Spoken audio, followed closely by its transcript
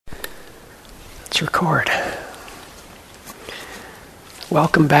Let's record.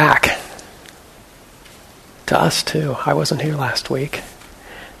 Welcome back to us too. I wasn't here last week,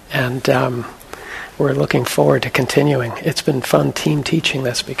 and we're looking forward to continuing. It's been fun team teaching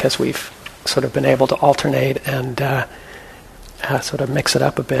this because we've sort of been able to alternate and sort of mix it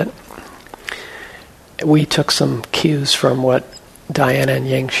up a bit. We took some cues from what Diana and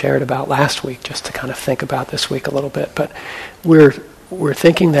Ying shared about last week, just to kind of think about this week a little bit. But we're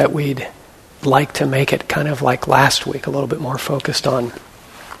thinking that we'd like to make it kind of like last week, a little bit more focused on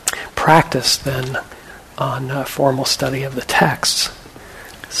practice than on formal study of the texts.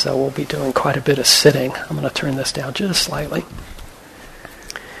 So we'll be doing quite a bit of sitting. I'm going to turn this down just slightly.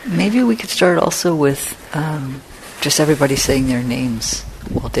 Maybe we could start also with just everybody saying their names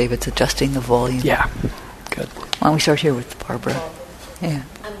while David's adjusting the volume. Yeah, good. Why don't we start here with Barbara? Yeah.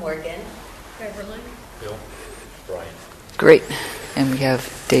 I'm Morgan. Beverly. Bill. Brian. Great. And we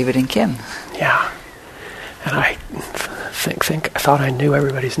have David and Kim. Yeah. And I thought I knew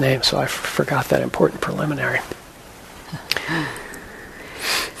everybody's name, so I forgot that important preliminary.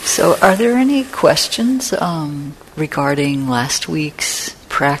 So are there any questions regarding last week's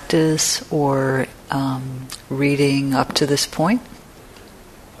practice or reading up to this point?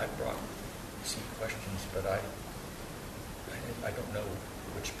 I brought some questions, but I don't know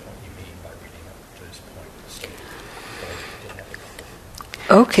which point you mean by reading up to this point. So I did have a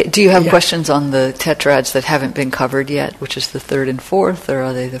couple. Okay. Do you have questions on the tetrads that haven't been covered yet, which is the third and fourth, or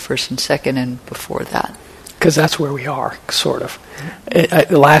are they the first and second and before that? Because that's where we are, sort of.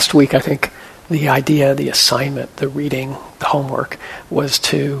 Last week, I think the idea, the assignment, the reading, the homework was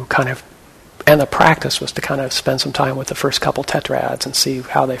to kind of, and the practice was to kind of spend some time with the first couple tetrads and see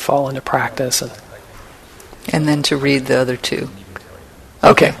how they fall into practice. And then to read the other two.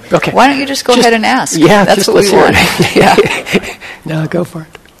 Okay. Why don't you just go ahead and ask? Yeah, that's what we want. Yeah. No, go for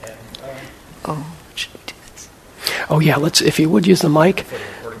it. Oh, should we do this? Oh yeah, if you would use the mic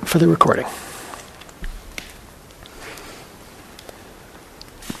for the recording.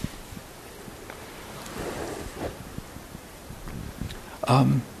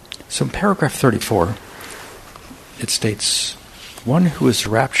 So in paragraph 34, it states, in one who is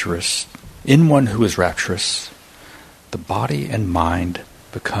rapturous, the body and mind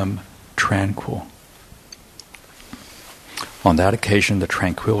become tranquil. On that occasion, the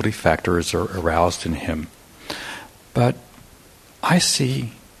tranquility factors are aroused in him. But I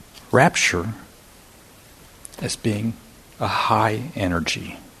see rapture as being a high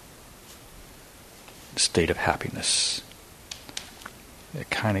energy state of happiness. It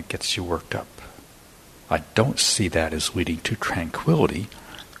kind of gets you worked up. I don't see that as leading to tranquility,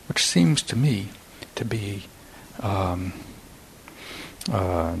 which seems to me to be a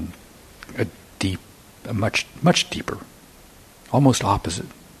much deeper, almost opposite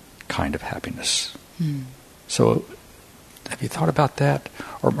kind of happiness. So, have you thought about that,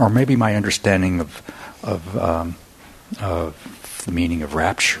 or maybe my understanding of the meaning of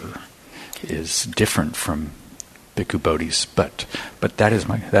rapture is different from Bhikkhu Bodhi's, but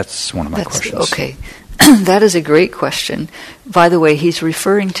that's one of my questions. Okay. That is a great question. By the way, he's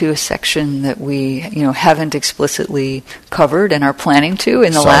referring to a section that we, haven't explicitly covered and are planning to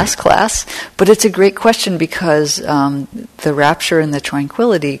in the last class. But it's a great question because the rapture and the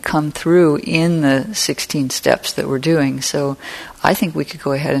tranquility come through in the 16 steps that we're doing. So I think we could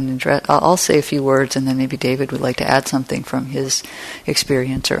go ahead and address. I'll say a few words, and then maybe David would like to add something from his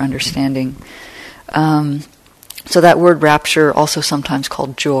experience or understanding. So that word rapture, also sometimes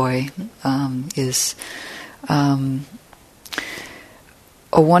called joy, is a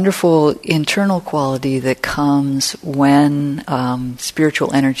wonderful internal quality that comes when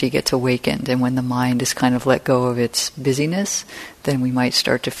spiritual energy gets awakened and when the mind is kind of let go of its busyness. Then we might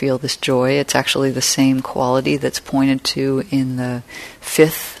start to feel this joy. It's actually the same quality that's pointed to in the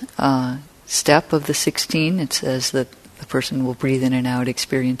fifth step of the 16. It says that the person will breathe in and out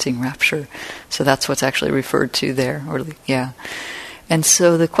experiencing rapture. So that's what's actually referred to there. And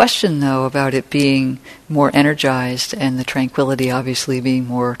so the question, though, about it being more energized and the tranquility obviously being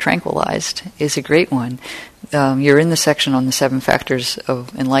more tranquilized is a great one. You're in the section on the 7 factors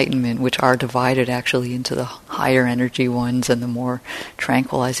of enlightenment, which are divided actually into the higher energy ones and the more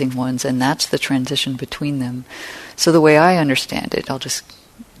tranquilizing ones, and that's the transition between them. So the way I understand it, I'll just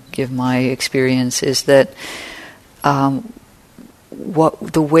give my experience, is that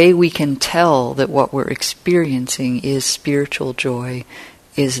the way we can tell that what we're experiencing is spiritual joy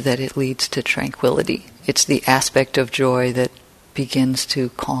is that it leads to tranquility. It's the aspect of joy that begins to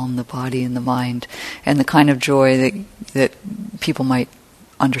calm the body and the mind, and the kind of joy that people might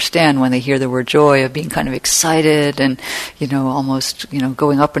understand when they hear the word joy, of being kind of excited and, almost,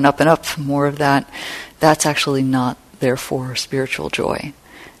 going up and up and up, more of that. That's actually not, therefore, spiritual joy.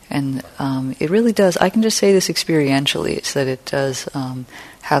 And it really does, I can just say this experientially, it's that it does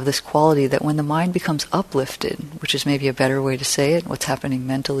have this quality that when the mind becomes uplifted, which is maybe a better way to say it, what's happening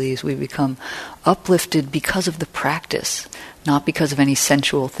mentally is we become uplifted because of the practice, not because of any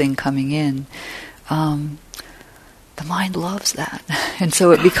sensual thing coming in. The mind loves that. And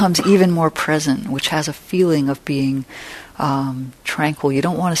so it becomes even more present, which has a feeling of being tranquil. You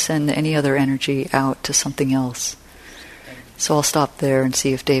don't want to send any other energy out to something else. So I'll stop there and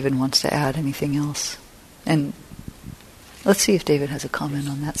see if David wants to add anything else. And let's see if David has a comment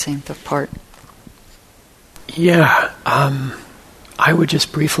on that same part. Yeah, I would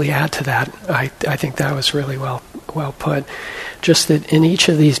just briefly add to that. I think that was really well put. Just that in each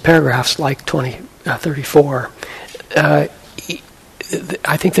of these paragraphs, like 34, I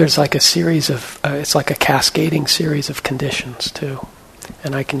think there's like a series of, it's like a cascading series of conditions too.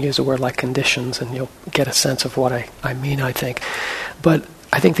 And I can use a word like conditions and you'll get a sense of what I mean, I think. But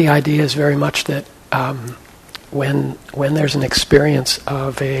I think the idea is very much that when there's an experience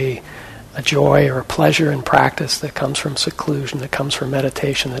of a joy or a pleasure in practice that comes from seclusion, that comes from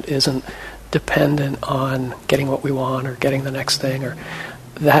meditation, that isn't dependent on getting what we want or getting the next thing, or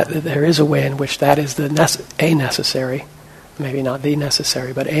that there is a way in which that is a necessary, maybe not the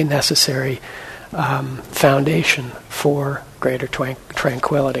necessary, but a necessary foundation for greater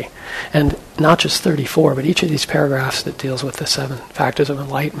tranquility. And not just 34, but each of these paragraphs that deals with the 7 factors of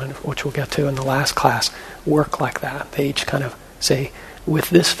enlightenment, which we'll get to in the last class, work like that. They each kind of say,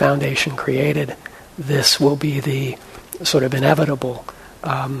 with this foundation created, this will be the sort of inevitable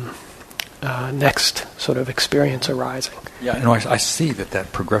next sort of experience arising. Yeah, I see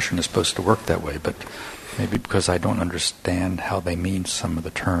that progression is supposed to work that way, but maybe because I don't understand how they mean some of the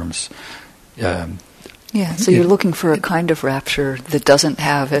terms. So you're looking for a kind of rapture that doesn't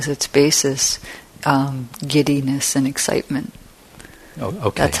have as its basis giddiness and excitement. Oh,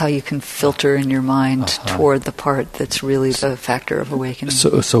 okay. That's how you can filter in your mind toward the part that's really the factor of awakening.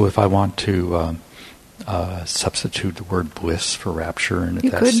 So if I want to substitute the word bliss for rapture, and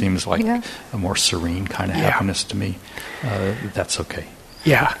if that seems like a more serene kind of happiness to me, that's okay.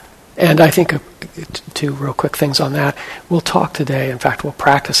 Yeah. And I think 2 real quick things on that. We'll talk today, in fact, we'll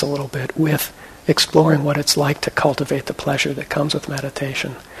practice a little bit with exploring what it's like to cultivate the pleasure that comes with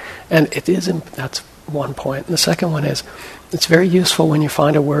meditation. And that's one point. And the second one is, it's very useful when you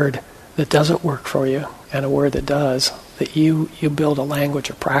find a word that doesn't work for you and a word that does, that you build a language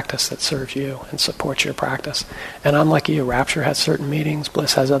of practice that serves you and supports your practice. And unlike you, rapture has certain meanings,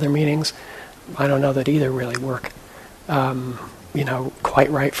 bliss has other meanings. I don't know that either really work quite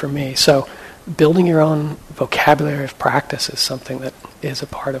right for me. So building your own vocabulary of practice is something that is a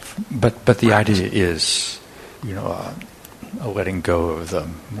part of. But the idea is, a letting go of the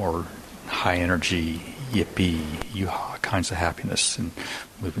more high energy, yippee, yuha kinds of happiness and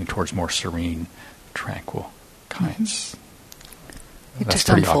moving towards more serene, tranquil kinds. It just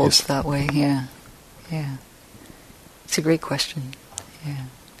unfolds that way. Yeah. It's a great question. Yeah.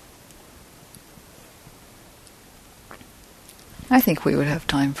 I think we would have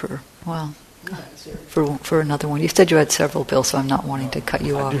time for another one. You said you had several, Bill, so I'm not wanting to cut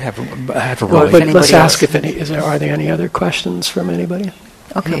you off. I have a but let's ask are there any other questions from anybody?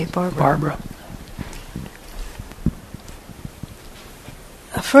 Okay, No? Barbara.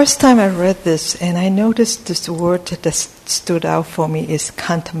 The first time I read this, and I noticed this word that stood out for me is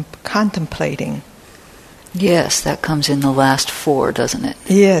contemplating. Yes, that comes in the last 4, doesn't it?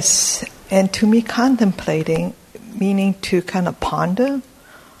 Yes, and to me, contemplating, meaning to kind of ponder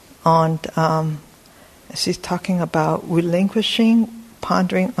on, she's talking about relinquishing,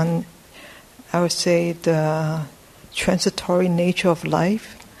 pondering on, I would say, the transitory nature of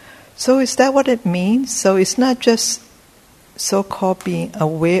life. So is that what it means? So it's not just so-called being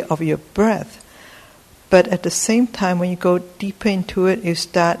aware of your breath, but at the same time, when you go deeper into it, you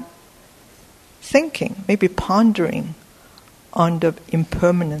start thinking, maybe pondering on the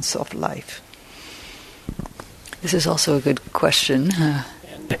impermanence of life. This is also a good question.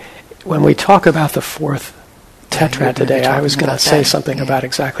 When we talk about the 4th tetrad today, I was going to say something about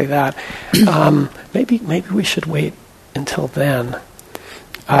exactly that. Maybe we should wait until then.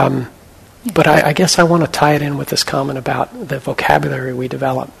 But I guess I want to tie it in with this comment about the vocabulary we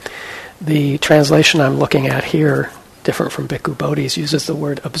develop. The translation I'm looking at here, different from Bhikkhu Bodhi's, uses the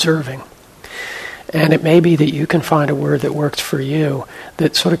word observing. And it may be that you can find a word that works for you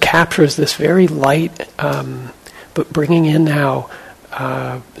that sort of captures this very light, but bringing in now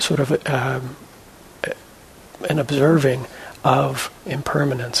sort of an observing of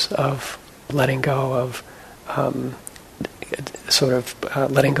impermanence, of letting go of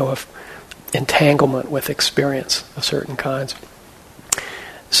letting go of entanglement with experience of certain kinds.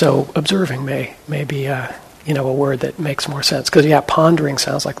 So observing may be a word that makes more sense, because pondering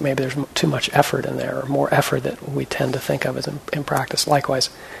sounds like maybe there's too much effort in there, or more effort that we tend to think of as in practice. Likewise,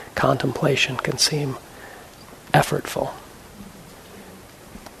 contemplation can seem effortful.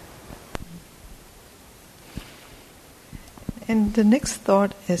 And the next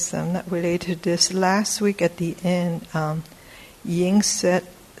thought is not related to this. Last week at the end, Ying said,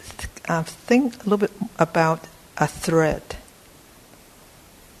 think a little bit about a thread.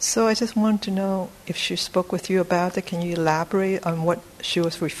 So I just want to know if she spoke with you about it. Can you elaborate on what she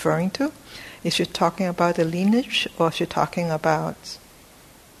was referring to? Is she talking about the lineage, or is she talking about...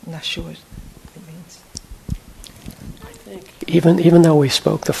 I'm not sure what it means. I think even though we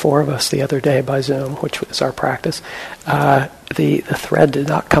spoke, the four of us, the other day by Zoom, which was our practice, the thread did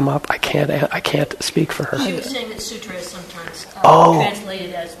not come up. I can't speak for her. She was saying that sutra is sometimes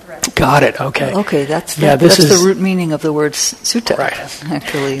translated as thread. Got it. Okay. Okay, that's the root meaning of the word sutta. Right.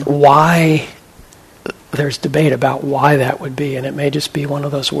 Actually, why? There's debate about why that would be, and it may just be one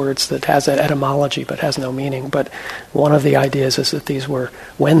of those words that has an etymology but has no meaning. But one of the ideas is that these were,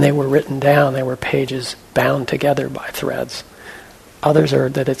 when they were written down, they were pages bound together by threads. Others are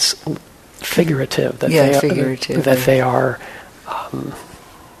that it's figurative. That they are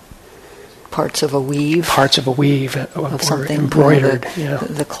parts of a weave. Parts of a weave, of something embroidered.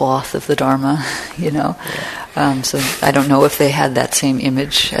 The cloth of the Dharma, Yeah. So I don't know if they had that same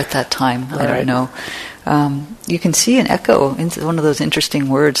image at that time. Right. I don't know. You can see an echo in one of those interesting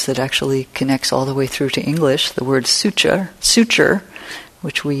words that actually connects all the way through to English. The word suture,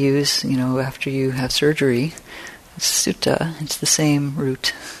 which we use, after you have surgery. Sutta. It's the same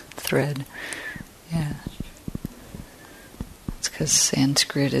root thread. Yeah. It's because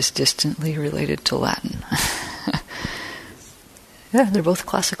Sanskrit is distantly related to Latin. Yeah, they're both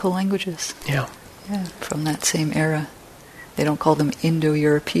classical languages. Yeah. Yeah, from that same era. They don't call them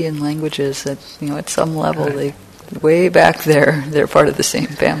Indo-European languages. At some level, Right. way back there, they're part of the same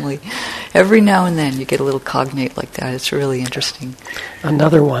family. Every now and then, you get a little cognate like that. It's really interesting.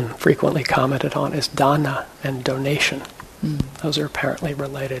 Another one frequently commented on is dana and donation. Mm. Those are apparently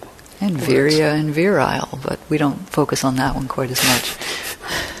related. And virya and virile, but we don't focus on that one quite as much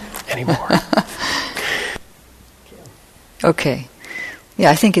anymore. Okay. Yeah,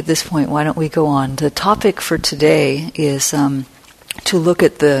 I think at this point, why don't we go on? The topic for today is to look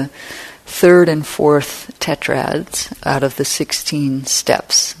at the third and fourth tetrads out of the 16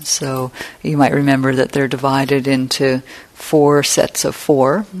 steps. So you might remember that they're divided into 4 sets of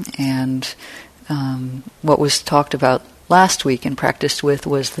 4, and what was talked about last week and practiced with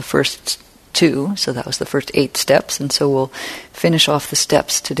was the first 2, so that was the first 8 steps, and so we'll finish off the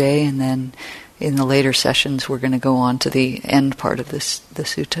steps today, and then in the later sessions we're going to go on to the end part of the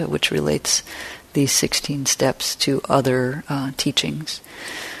sutta, which relates these 16 steps to other teachings.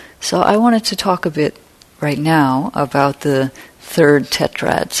 So I wanted to talk a bit right now about the third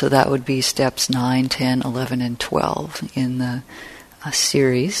tetrad, so that would be steps 9, 10, 11, and 12 in the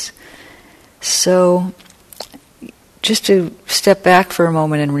series. So just to step back for a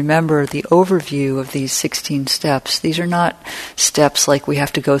moment and remember the overview of these 16 steps. These are not steps like we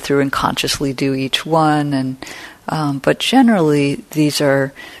have to go through and consciously do each one, but generally these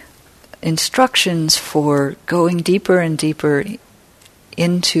are instructions for going deeper and deeper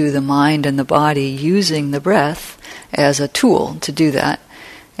into the mind and the body, using the breath as a tool to do that.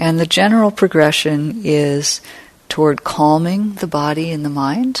 And the general progression is toward calming the body and the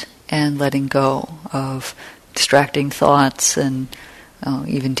mind and letting go of distracting thoughts and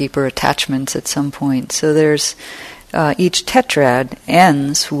even deeper attachments at some point. So there's each tetrad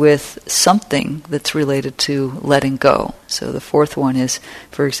ends with something that's related to letting go. So the fourth one is,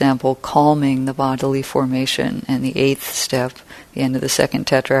 for example, calming the bodily formation, and the 8th step, the end of the second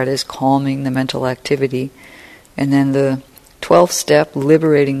tetrad, is calming the mental activity, and then the 12th step,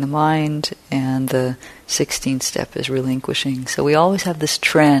 liberating the mind, and the 16th step is relinquishing. So we always have this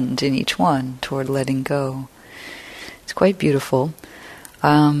trend in each one toward letting go. It's quite beautiful.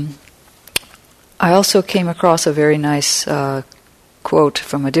 I also came across a very nice quote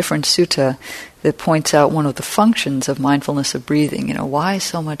from a different sutta that points out one of the functions of mindfulness of breathing. Why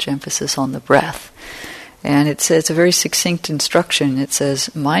so much emphasis on the breath? And it says, a very succinct instruction. It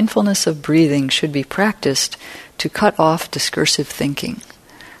says, mindfulness of breathing should be practiced to cut off discursive thinking.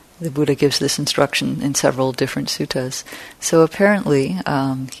 The Buddha gives this instruction in several different suttas. So apparently,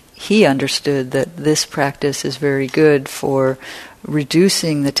 he understood that this practice is very good for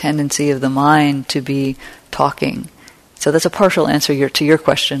reducing the tendency of the mind to be talking So that's a partial answer to your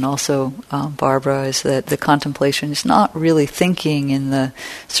question also, Barbara, is that the contemplation is not really thinking in the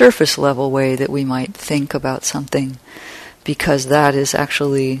surface level way that we might think about something, because that is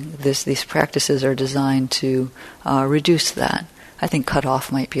actually, these practices are designed to reduce that. I think cut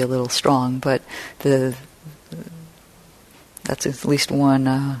off might be a little strong, but that's at least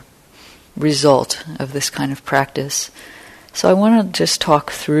one result of this kind of practice. So I want to just talk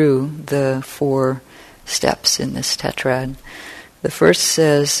through the 4 steps in this tetrad. The first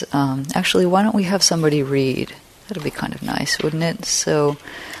says, actually, why don't we have somebody read? That'll be kind of nice, wouldn't it? So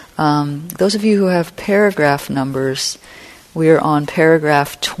those of you who have paragraph numbers, we're on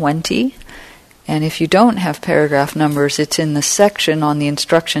paragraph 20. And if you don't have paragraph numbers, it's in the section on the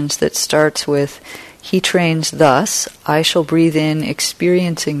instructions that starts with, he trains thus, I shall breathe in,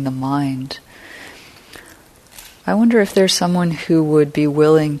 experiencing the mind. I wonder if there's someone who would be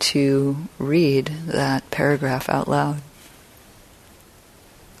willing to read that paragraph out loud.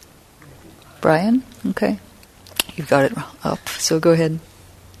 Brian? Okay. You've got it up, so go ahead.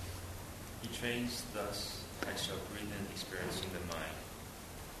 He trains thus, I shall breathe in, experiencing the mind.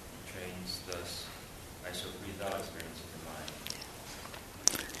 He trains thus, I shall breathe out, experiencing the mind.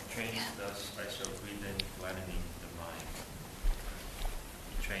 He trains thus, I shall breathe in, gladdening the mind.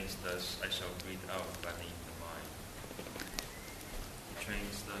 He trains thus, I shall breathe out, gladdening the mind. He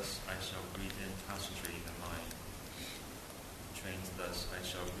trains thus, I shall breathe in, concentrating the mind. He trains thus, I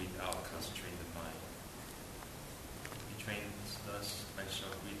shall breathe out, concentrating the mind. He trains thus, I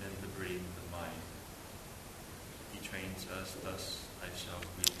shall breathe in, liberating the mind. He trains us, thus I shall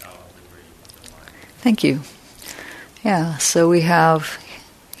breathe out, liberating the mind. Thank you. Yeah, so we have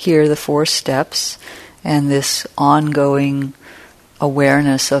here the 4 steps and this ongoing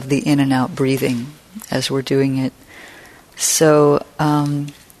awareness of the in and out breathing as we're doing it. So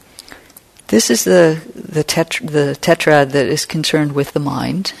this is the tetrad that is concerned with the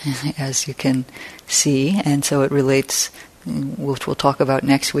mind, as you can see, and so it relates, which we'll talk about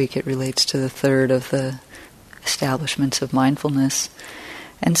next week, it relates to the 3rd of the establishments of mindfulness.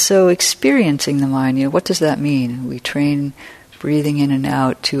 And so experiencing the mind, what does that mean? We train breathing in and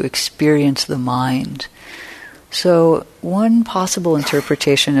out to experience the mind. So one possible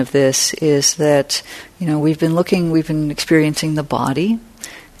interpretation of this is that, we've been experiencing the body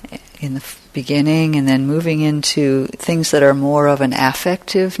in the beginning and then moving into things that are more of an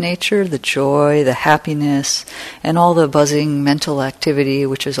affective nature, the joy, the happiness, and all the buzzing mental activity,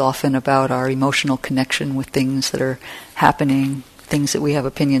 which is often about our emotional connection with things that are happening, things that we have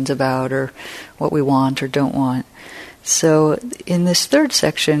opinions about or what we want or don't want. So in this 3rd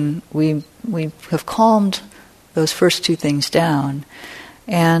section, we have calmed those first 2 things down,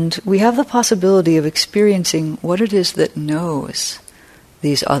 and we have the possibility of experiencing what it is that knows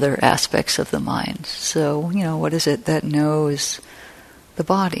these other aspects of the mind. So, what is it that knows the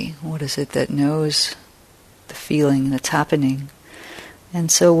body? What is it that knows the feeling that's happening?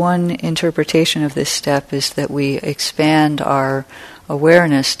 And so one interpretation of this step is that we expand our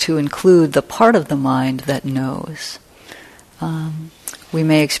awareness to include the part of the mind that knows. We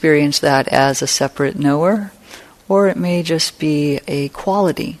may experience that as a separate knower, or it may just be a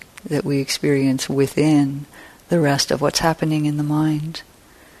quality that we experience within the rest of what's happening in the mind.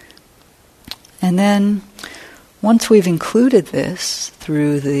 And then, once we've included this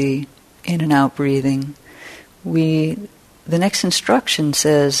through the in and out breathing, the next instruction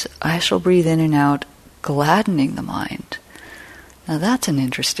says, I shall breathe in and out, gladdening the mind. Now that's an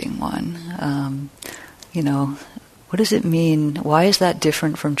interesting one. What does it mean? Why is that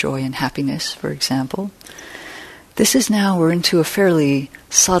different from joy and happiness, for example? This is now, we're into a fairly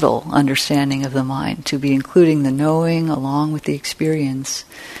subtle understanding of the mind, to be including the knowing along with the experience.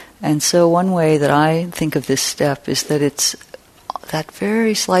 And so one way that I think of this step is that it's that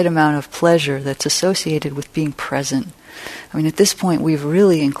very slight amount of pleasure that's associated with being present. At this point we've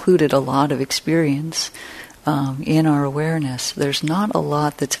really included a lot of experience in our awareness. There's not a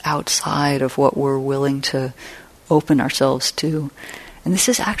lot that's outside of what we're willing to open ourselves to. And this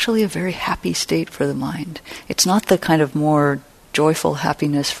is actually a very happy state for the mind. It's not the kind of more joyful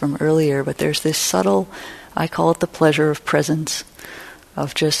happiness from earlier, but there's this subtle, I call it the pleasure of presence,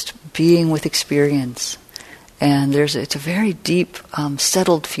 of just being with experience. And it's a very deep,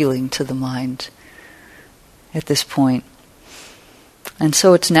 settled feeling to the mind at this point. And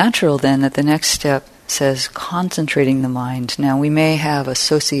so it's natural then that the next step says concentrating the mind. Now we may have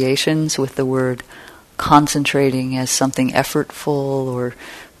associations with the word concentrating as something effortful or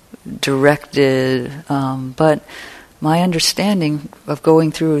directed, but my understanding of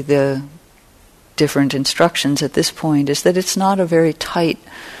going through the different instructions at this point is that it's not a very tight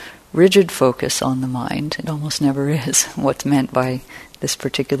rigid focus on the mind. It almost never is what's meant by this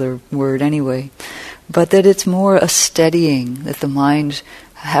particular word anyway. But that it's more a steadying, that the mind,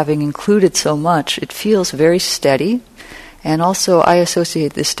 having included so much, it feels very steady. And also I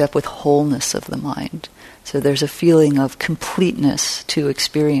associate this step with wholeness of the mind. So there's a feeling of completeness to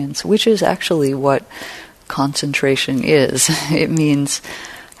experience, which is actually what concentration is. It means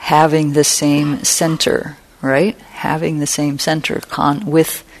having the same center, right? Having the same center,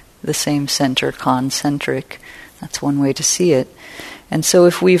 with the same center, concentric. That's one way to see it. And so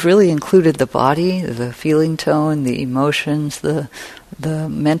if we've really included the body, the feeling tone, the emotions, the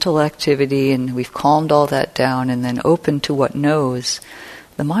mental activity, and we've calmed all that down and then opened to what knows,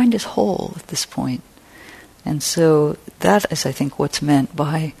 the mind is whole at this point. And so that is, I think, what's meant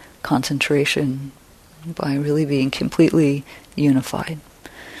by concentration, by really being completely unified.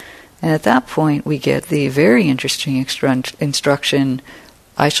 And at that point, we get the very interesting instruction,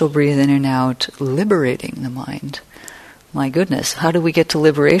 I shall breathe in and out, liberating the mind. My goodness, how do we get to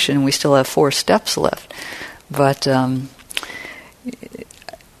liberation? We still have 4 steps left. But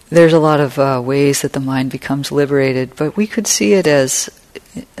there's a lot of ways that the mind becomes liberated, but we could see it as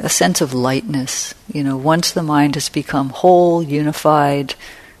a sense of lightness. You know, once the mind has become whole, unified,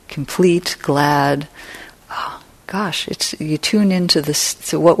 complete, glad, you tune into this.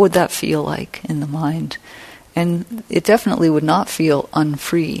 So what would that feel like in the mind? And it definitely would not feel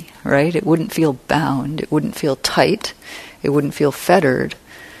unfree, right? It wouldn't feel bound. It wouldn't feel tight. It wouldn't feel fettered.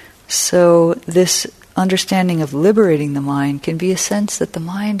 So this understanding of liberating the mind can be a sense that the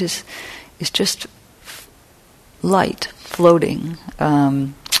mind is just light, floating,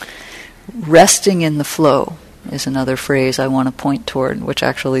 resting in the flow is another phrase I want to point toward, which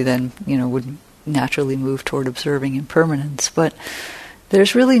actually then, would naturally move toward observing impermanence. But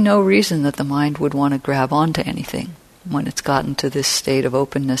there's really no reason that the mind would want to grab onto anything when it's gotten to this state of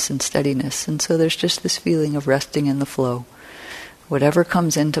openness and steadiness. And so there's just this feeling of resting in the flow. Whatever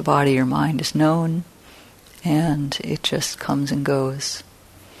comes into body or mind is known, and it just comes and goes.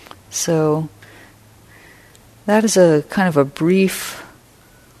 So that is a kind of a brief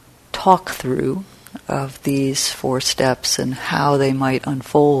talk through of these 4 steps and how they might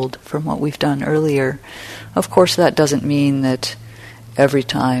unfold from what we've done earlier. Of course, that doesn't mean that every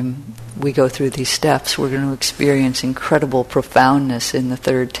time we go through these steps we're going to experience incredible profoundness in the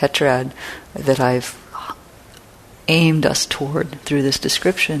 3rd tetrad that I've aimed us toward through this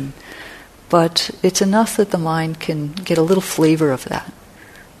description. But it's enough that the mind can get a little flavor of that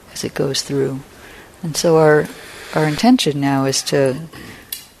as it goes through. And so our intention now is to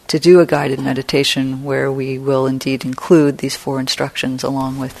do a guided meditation where we will indeed include these 4 instructions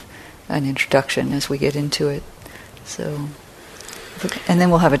along with an introduction as we get into it. So, and then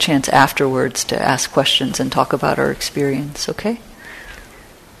we'll have a chance afterwards to ask questions and talk about our experience, okay?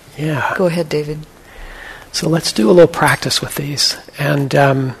 Yeah. Go ahead, David. So let's do a little practice with these. And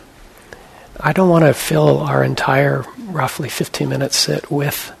I don't want to fill our entire roughly 15-minute sit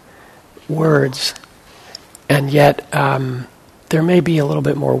with words, and yet there may be a little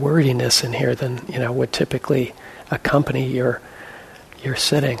bit more wordiness in here than would typically accompany your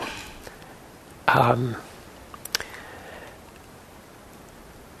sitting. And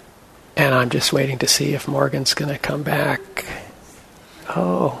I'm just waiting to see if Morgan's going to come back.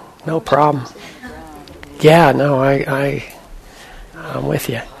 Oh, no problem. Yeah, no, I'm with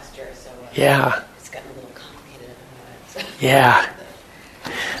you. Yeah. It's gotten a little complicated. Yeah.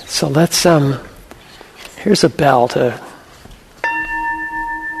 So let's, here's a bell to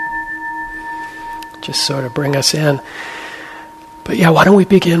just sort of bring us in. But yeah, why don't we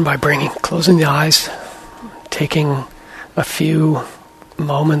begin by closing the eyes, taking a few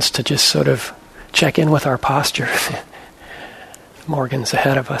moments to just sort of check in with our posture. Morgan's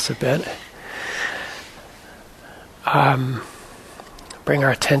ahead of us a bit. Bring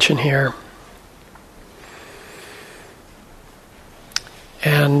our attention here.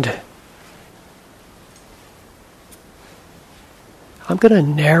 And I'm going to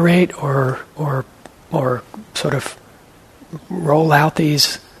narrate or sort of roll out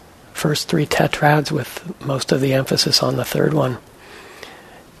these first 3 tetrads with most of the emphasis on the 3rd one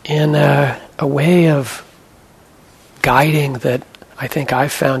in a way of guiding that I think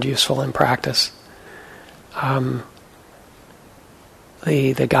I've found useful in practice.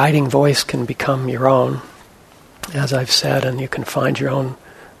 The guiding voice can become your own, as I've said, and you can find your own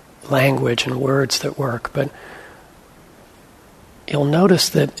language and words that work. But you'll notice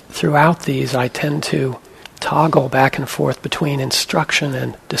that throughout these I tend to toggle back and forth between instruction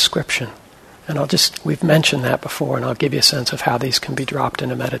and description. And we've mentioned that before, and I'll give you a sense of how these can be dropped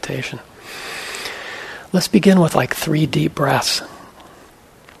into meditation. Let's begin with 3 deep breaths.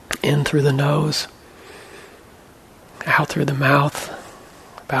 In through the nose, out through the mouth,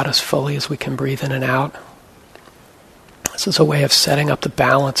 about as fully as we can breathe in and out. This is a way of setting up the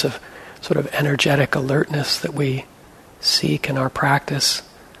balance of sort of energetic alertness that we seek in our practice,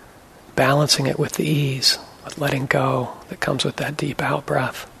 balancing it with the ease, with letting go that comes with that deep out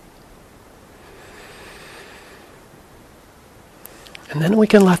breath. And then we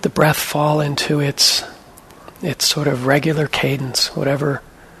can let the breath fall into its sort of regular cadence, whatever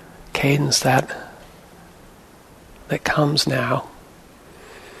cadence that comes now.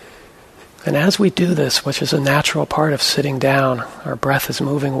 And as we do this, which is a natural part of sitting down, our breath is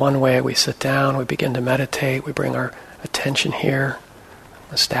moving one way, we sit down, we begin to meditate, we bring our attention here,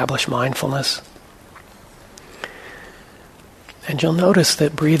 establish mindfulness. And you'll notice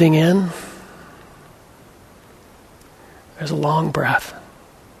that breathing in, there's a long breath.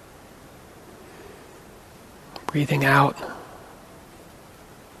 Breathing out,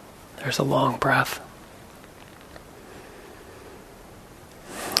 there's a long breath.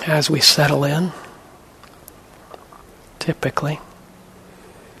 As we settle in, typically,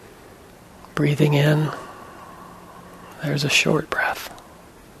 breathing in, there's a short breath,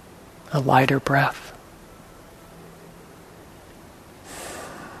 a lighter breath.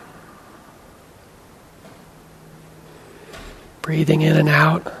 Breathing in and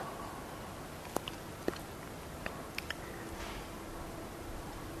out,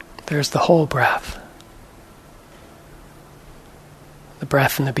 there's the whole breath. The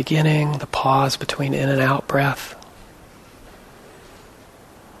breath in the beginning, the pause between in and out breath.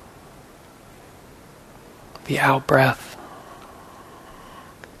 The out breath.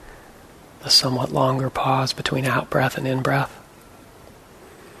 The somewhat longer pause between out breath and in breath.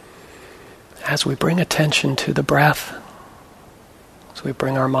 As we bring attention to the breath, as we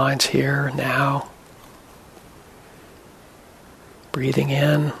bring our minds here, now, breathing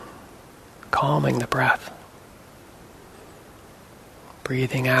in, calming the breath.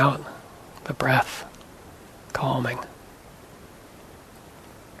 Breathing out, the breath, calming.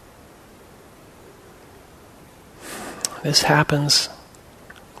 This happens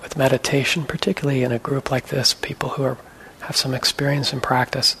with meditation, particularly in a group like this, people who have some experience in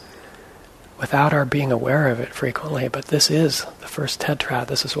practice, without our being aware of it frequently. But this is the first tetrad.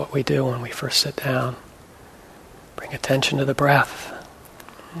 This is what we do when we first sit down. Bring attention to the breath.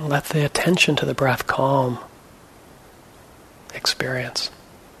 Let the attention to the breath calm experience.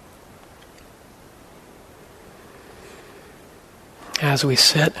 As we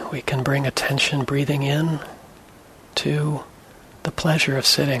sit, we can bring attention, breathing in, to the pleasure of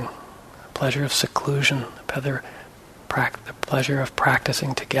sitting, the pleasure of seclusion, the pleasure of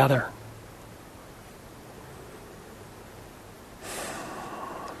practicing together.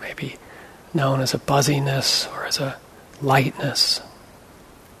 Maybe known as a buzziness or as a lightness.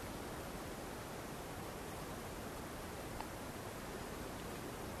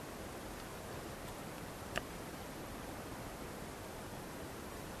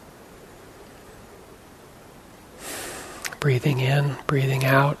 Breathing in, breathing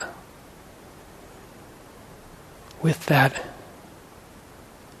out, with that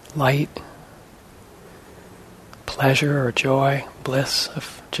light, pleasure or joy, bliss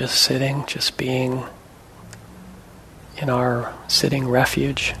of just sitting, just being in our sitting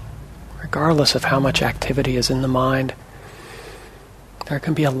refuge, regardless of how much activity is in the mind. There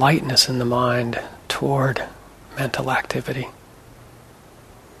can be a lightness in the mind toward mental activity.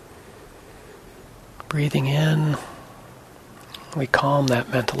 Breathing in, we calm that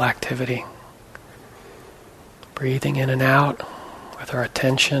mental activity. Breathing in and out with our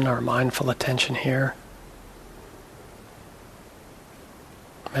attention, our mindful attention here.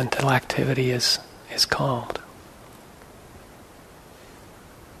 Mental activity is calmed.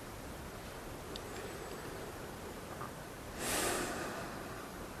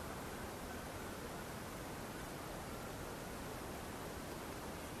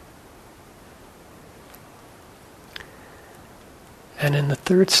 And in the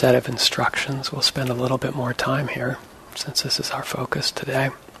third set of instructions, we'll spend a little bit more time here, since this is our focus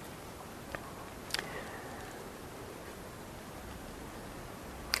today.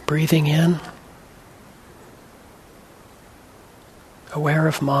 Breathing in, aware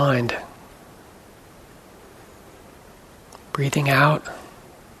of mind. Breathing out,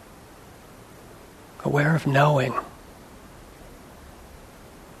 aware of knowing.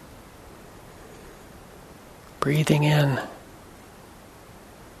 Breathing in,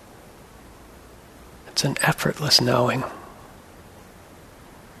 it's an effortless knowing.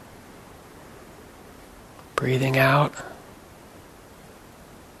 Breathing out,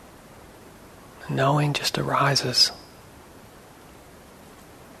 knowing just arises.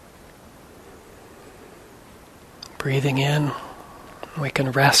 Breathing in, we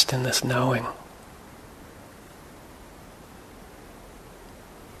can rest in this knowing.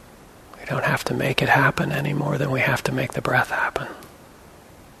 We don't have to make it happen any more than we have to make the breath happen.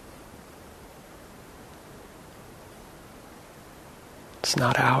 It's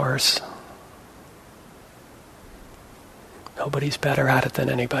not ours. Nobody's better at it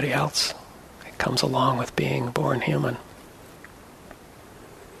than anybody else. It comes along with being born human.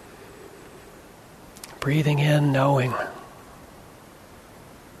 Breathing in, knowing.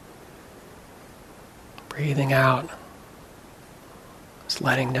 Breathing out, just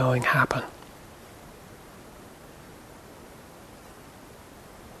letting knowing happen.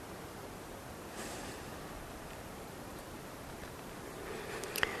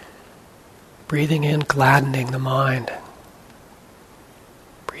 Breathing in, gladdening the mind.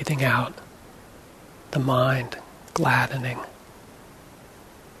 Breathing out, the mind gladdening.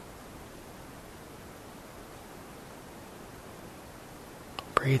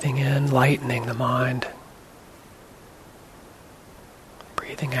 Breathing in, lightening the mind.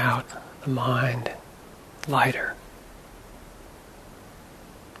 Breathing out, the mind lighter.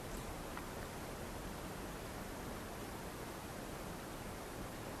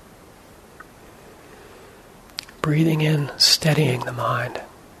 Breathing in, steadying the mind.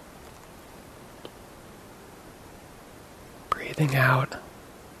 Breathing out,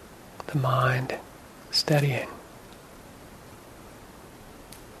 the mind steadying.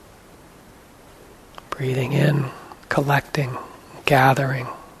 Breathing in, collecting, gathering,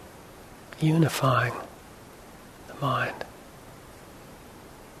 unifying the mind.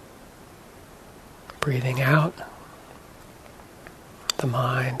 Breathing out, the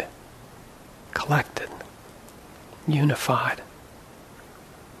mind collected, unified.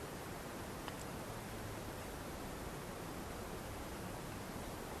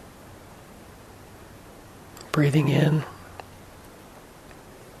 Breathing in,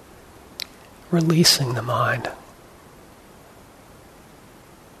 releasing the mind.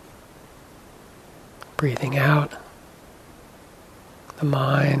 Breathing out, the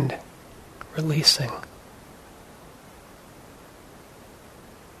mind releasing.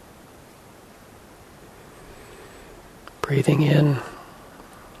 Breathing in,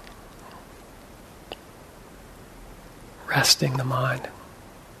 resting the mind.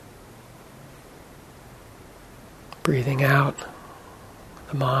 Breathing out,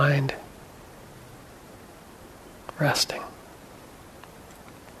 the mind resting.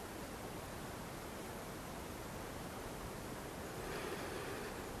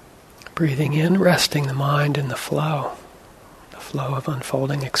 Breathing in, resting the mind in the flow of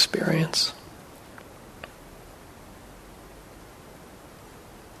unfolding experience.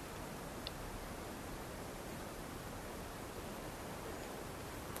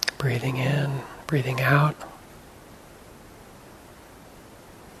 Breathing in, breathing out.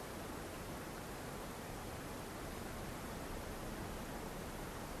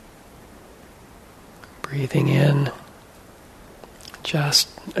 Breathing in, just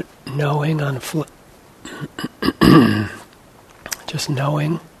knowing just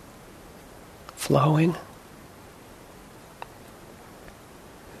knowing, flowing.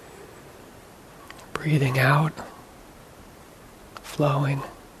 Breathing out, flowing,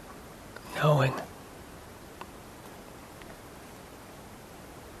 knowing.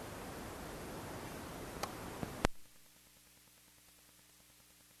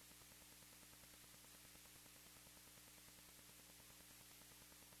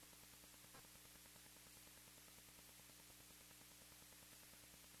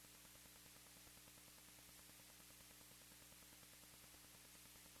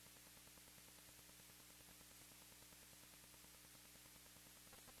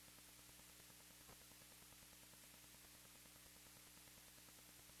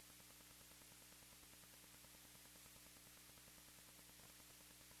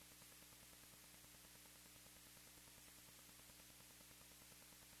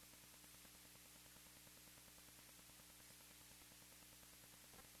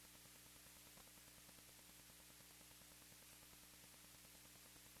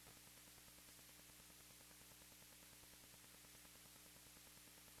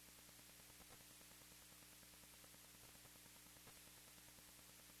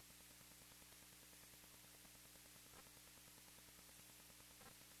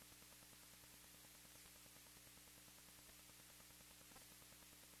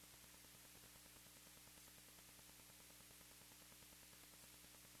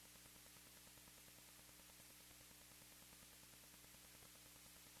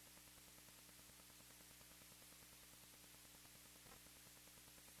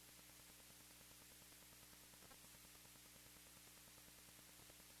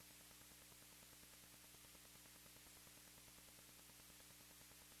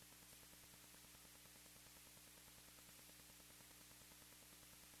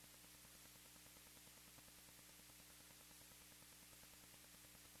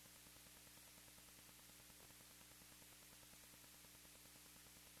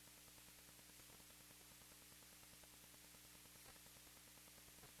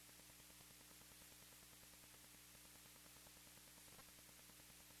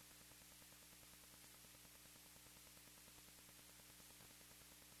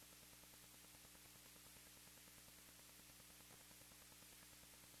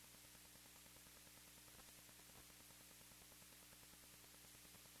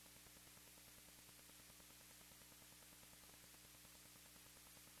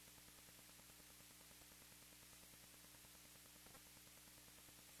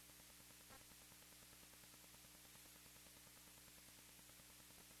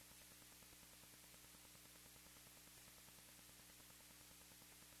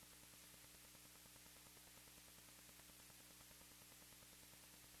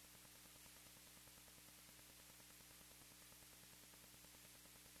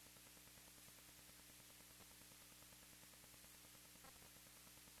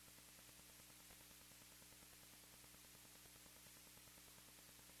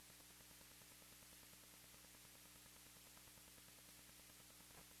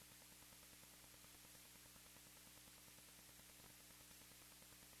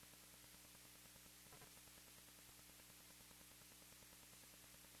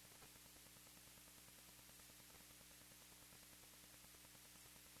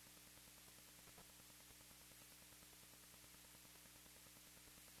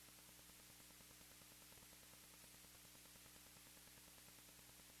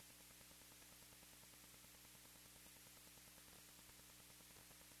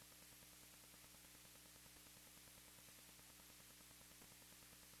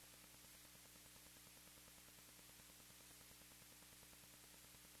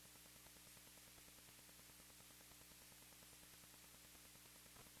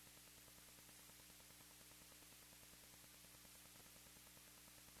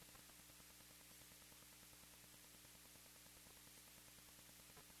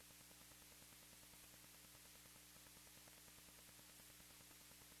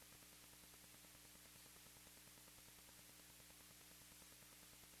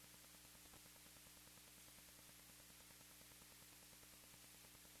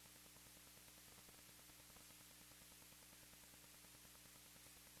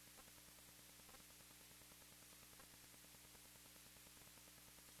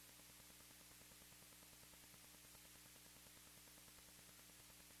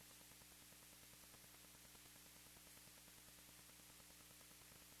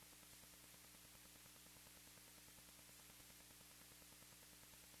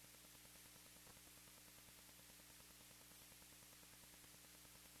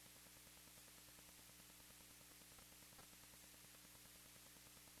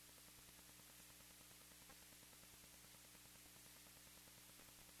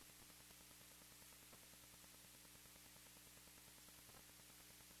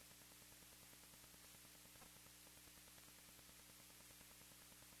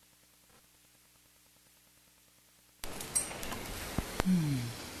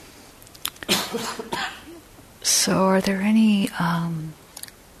 So are there any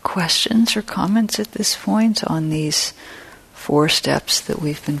questions or comments at this point on these 4 steps that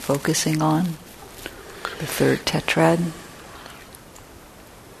we've been focusing on? The 3rd tetrad?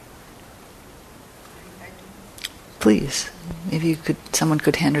 Please, if you could, someone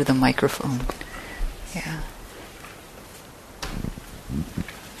could hand her the microphone. Yeah.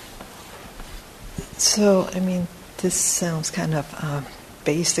 So, this sounds kind of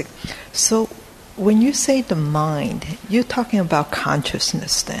basic. So, when you say the mind, you're talking about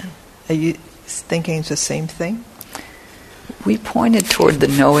consciousness then. Are you thinking it's the same thing? We pointed toward the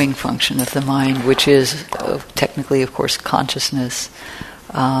knowing function of the mind, which is technically, of course, consciousness.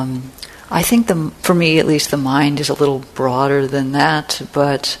 I think, for me at least, the mind is a little broader than that,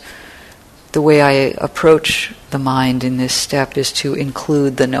 but the way I approach the mind in this step is to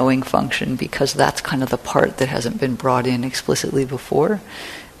include the knowing function, because that's kind of the part that hasn't been brought in explicitly before.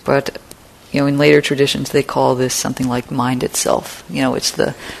 But in later traditions they call this something like mind itself. It's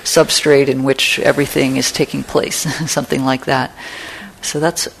the substrate in which everything is taking place, something like that. So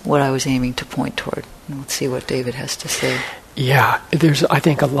that's what I was aiming to point toward. Let's see what David has to say. Yeah, there's, I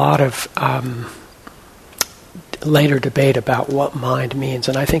think, a lot of later debate about what mind means,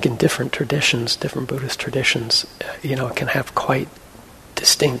 and I think in different traditions, different Buddhist traditions, it can have quite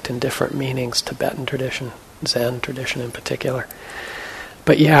distinct and different meanings. Tibetan tradition, Zen tradition in particular.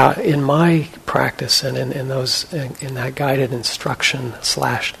 But yeah, in my practice and in that guided instruction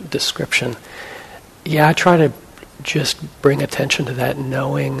 / description, I try to just bring attention to that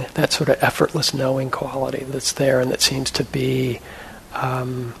knowing, that sort of effortless knowing quality that's there, and that seems to be,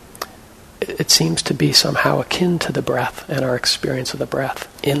 somehow akin to the breath and our experience of the breath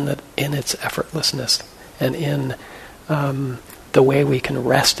in its effortlessness and in the way we can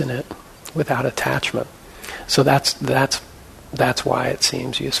rest in it without attachment. So that's why it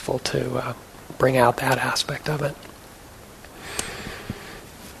seems useful to bring out that aspect of it.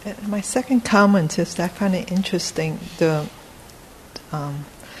 My second comment is that I find it interesting. We're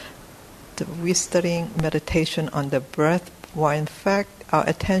studying meditation on the breath, while in fact our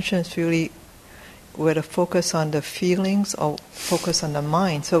attention is really whether focus on the feelings or focus on the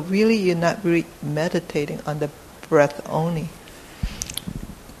mind. So really, you're not really meditating on the breath only.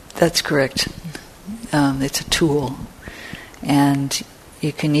 That's correct. It's a tool, and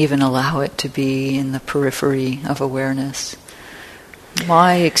you can even allow it to be in the periphery of awareness.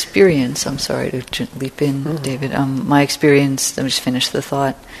 My experience, I'm sorry to leap in, David, my experience, let me just finish the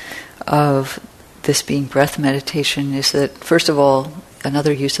thought, of this being breath meditation is that, first of all,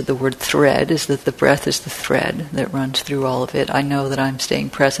 another use of the word thread is that the breath is the thread that runs through all of it. I know that I'm staying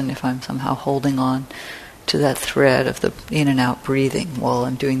present if I'm somehow holding on to that thread of the in and out breathing while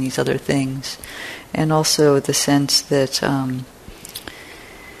I'm doing these other things. And also the sense that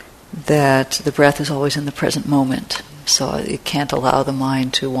that the breath is always in the present moment. So it can't allow the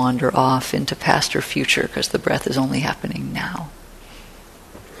mind to wander off into past or future because the breath is only happening now.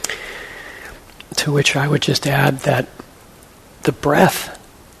 To which I would just add that the breath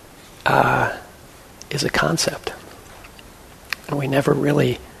is a concept. And we never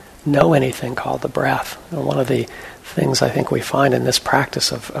really know anything called the breath. And one of the things I think we find in this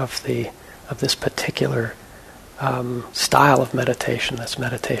practice of this particular style of meditation, this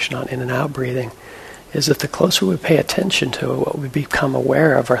meditation on in and out breathing, is that the closer we pay attention to it, what we become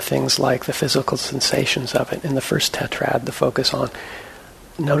aware of are things like the physical sensations of it. In the first tetrad, the focus on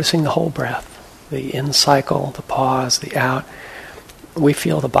noticing the whole breath, the in cycle, the pause, the out. We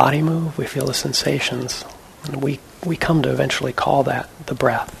feel the body move, we feel the sensations, and we come to eventually call that the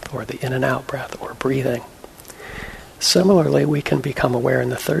breath, or the in and out breath, or breathing. Similarly, we can become aware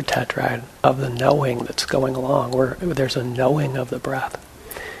in the third tetrad of the knowing that's going along, where there's a knowing of the breath.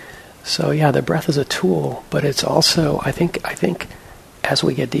 So yeah, the breath is a tool, but it's also, I think as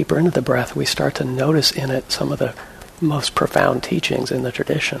we get deeper into the breath, we start to notice in it some of the most profound teachings in the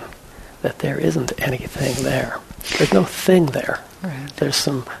tradition, that there isn't anything there. There's no thing there. Right. There's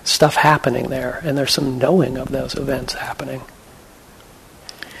some stuff happening there, and there's some knowing of those events happening.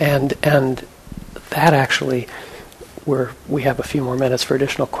 And that actually, we have a few more minutes for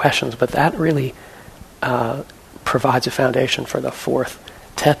additional questions, but that really provides a foundation for the fourth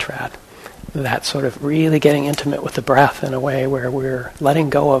tetrad, that sort of really getting intimate with the breath in a way where we're letting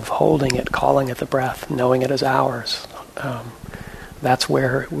go of holding it, calling it the breath, knowing it as ours. That's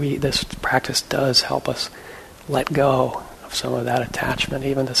where this practice does help us let go of some of that attachment,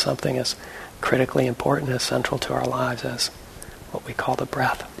 even to something as critically important, as central to our lives as what we call the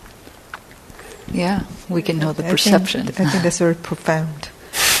breath. Yeah, we can know the perception. I think that's very profound,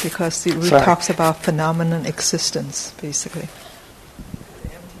 because it really talks about phenomenon existence, basically.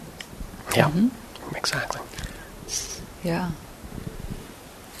 Yeah, Mm-hmm. exactly. Yeah.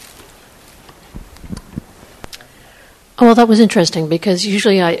 Oh, well, that was interesting because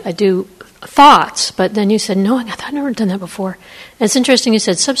usually I do thoughts, but then you said, no, I've never done that before. And it's interesting you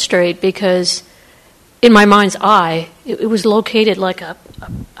said substrate because in my mind's eye, it was located like a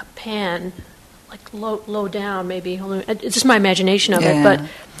pan, like low down maybe. It's just my imagination of it. But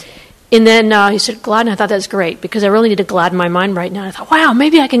and then he said, gladden. I thought that's great because I really need to gladden my mind right now. I thought, wow,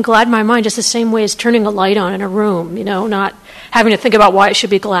 maybe I can gladden my mind just the same way as turning a light on in a room, not having to think about why it should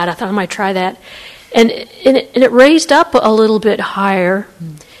be glad. I thought I might try that. And it raised up a little bit higher.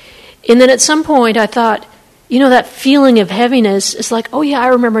 And then at some point I thought, that feeling of heaviness is like, oh yeah, I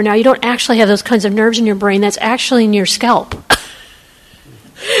remember now. You don't actually have those kinds of nerves in your brain. That's actually in your scalp.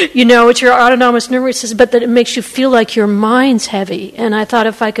 It's your autonomous nervous system, but that it makes you feel like your mind's heavy. And I thought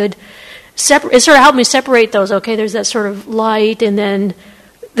if I could it sort of helped me separate those. Okay, there's that sort of light, and then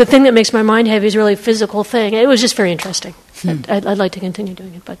the thing that makes my mind heavy is really a physical thing. It was just very interesting. I'd like to continue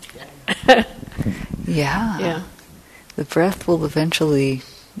doing it, but... Yeah. The breath will eventually,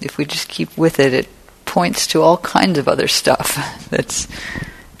 if we just keep with it, it points to all kinds of other stuff that's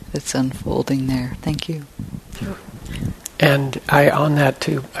unfolding there. Thank you. Sure. And on that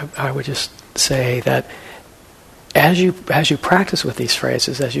too, I would just say that as you practice with these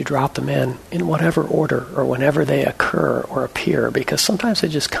phrases, as you drop them in whatever order or whenever they occur or appear, because sometimes they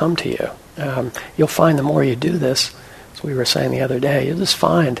just come to you. You'll find the more you do this, as we were saying the other day, you'll just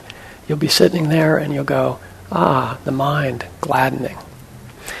find you'll be sitting there and you'll go, the mind, gladdening.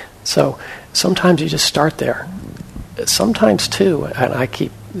 So sometimes you just start there. Sometimes too,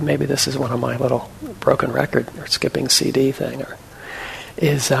 and maybe this is one of my little broken record or skipping CD thing,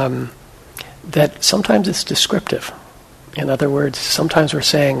 is that sometimes it's descriptive. In other words, sometimes we're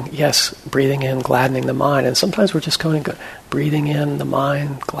saying, yes, breathing in, gladdening the mind, and sometimes we're just going, breathing in the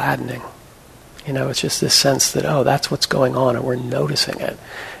mind, gladdening. It's just this sense that, that's what's going on, and we're noticing it,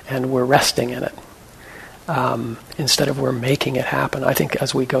 and we're resting in it, instead of we're making it happen. I think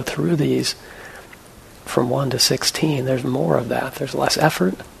as we go through these, from 1 to 16, there's more of that. There's less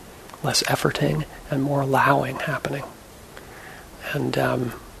effort, less efforting, and more allowing happening. And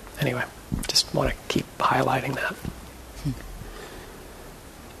anyway, just want to keep highlighting that.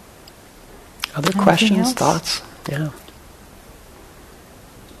 Other Anything questions, else? thoughts? Yeah.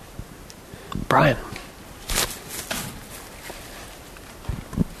 Brian.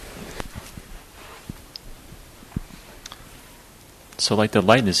 So like the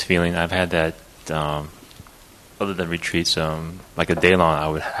lightness feeling, I've had that, other than retreats, like a day long, I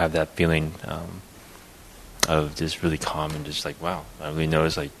would have that feeling of just really calm and just like, wow, I really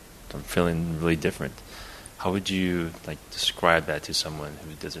notice like I'm feeling really different. How would you describe that to someone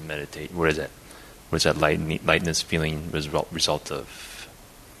who doesn't meditate? What is that lightness feeling result of?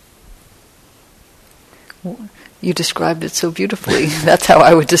 You described it so beautifully. That's how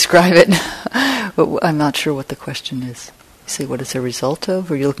I would describe it. But I'm not sure what the question is. You say, what is a result of?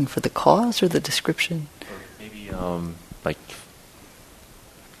 Are you looking for the cause or the description? Or maybe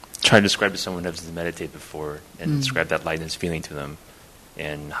try to describe to someone who hasn't meditated before and describe that lightness feeling to them,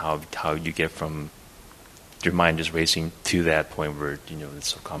 and how you get from your mind just racing to that point where it's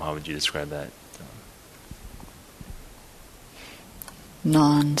so calm. How would you describe that?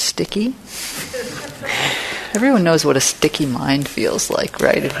 Non-sticky. Everyone knows what a sticky mind feels like,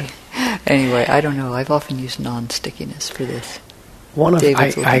 right? Anyway, I don't know. I've often used non-stickiness for this.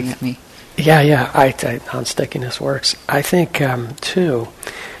 David's looking at me. Yeah. Non-stickiness works. I think too,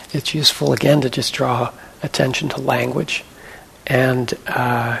 it's useful again to just draw attention to language and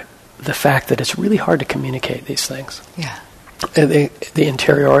the fact that it's really hard to communicate these things. Yeah. The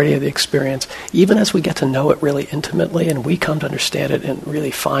interiority of the experience, even as we get to know it really intimately and we come to understand it in really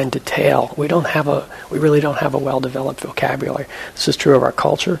fine detail, we really don't have a well-developed vocabulary. This is true of our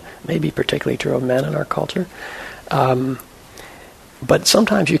culture, maybe particularly true of men in our culture. But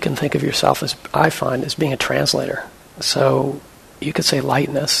sometimes you can think of yourself, as I find, as being a translator. So you could say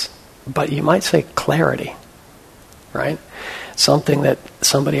lightness, but you might say clarity, right? Something that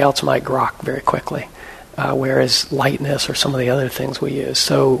somebody else might grok very quickly. Whereas lightness or some of the other things we use.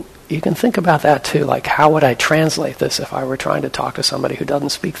 So you can think about that too, like how would I translate this if I were trying to talk to somebody who doesn't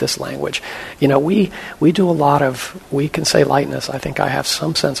speak this language? We do a lot of, we can say lightness, I think I have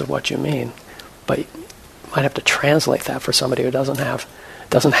some sense of what you mean, but you might have to translate that for somebody who doesn't have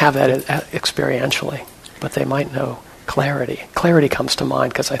that experientially, but they might know clarity. Clarity comes to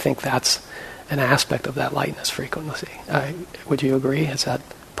mind because I think that's an aspect of that lightness frequency. Would you agree? Is that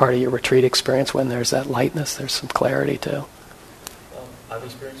part of your retreat experience when there's that lightness, there's some clarity too? I've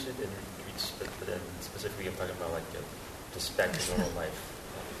experienced it in retreats, but then specifically I'm talking about just back to normal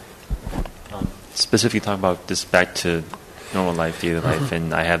life. Specifically talking about this back to normal life, daily life,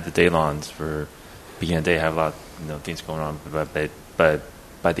 and I have the day lawns for beginning of the day. I have a lot things going on, but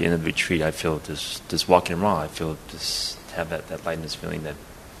by the end of the retreat, I feel just walking around, I feel just have that lightness feeling that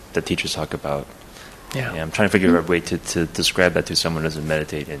the teachers talk about. Yeah. I'm trying to figure out a way to describe that to someone who doesn't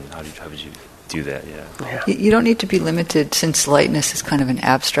meditate, and how would you do that? Yeah. You don't need to be limited, since lightness is kind of an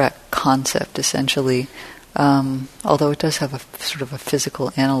abstract concept, essentially. Although it does have a sort of a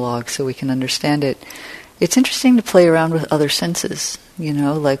physical analog, so we can understand it. It's interesting to play around with other senses,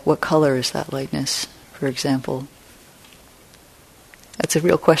 like what color is that lightness, for example? That's a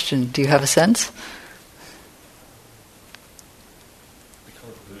real question. Do you have a sense?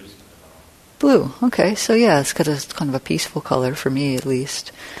 Blue. Okay, so yeah, it's got a kind of a peaceful color, for me at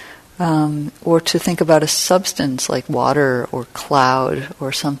least. Or to think about a substance like water or cloud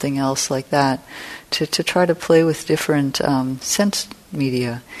or something else like that, to try to play with different sense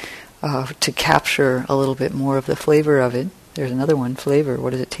media to capture a little bit more of the flavor of it. There's another one, flavor.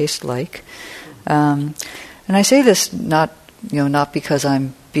 What does it taste like? And I say this not because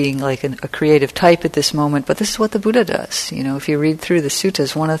I'm being like a creative type at this moment, but this is what the Buddha does. If you read through the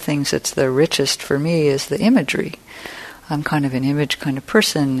suttas, one of the things that's the richest for me is the imagery. I'm kind of an image kind of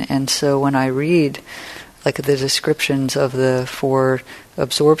person, and so when I read like the descriptions of the 4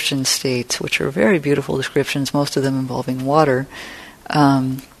 absorption states, which are very beautiful descriptions, most of them involving water,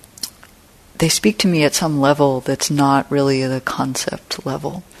 they speak to me at some level that's not really the concept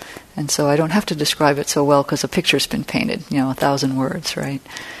level. And so I don't have to describe it so well because a picture's been painted, 1,000 words, right?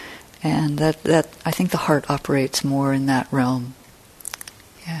 And that I think the heart operates more in that realm.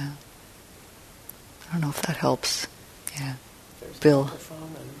 Yeah. I don't know if that helps. Yeah. Bill.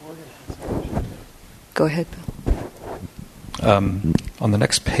 Go ahead, Bill. On the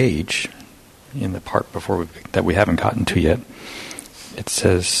next page, in the part that we haven't gotten to yet, it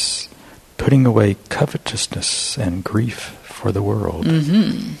says, putting away covetousness and grief for the world.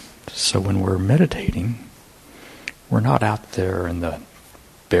 Mm-hmm. So when we're meditating, we're not out there in the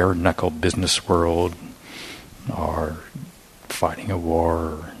bare-knuckle business world or fighting a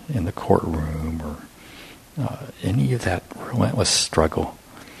war in the courtroom or any of that relentless struggle,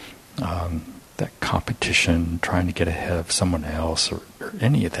 that competition, trying to get ahead of someone else or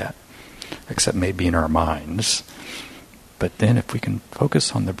any of that, except maybe in our minds. But then if we can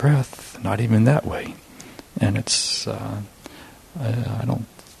focus on the breath, not even that way. And it's, I don't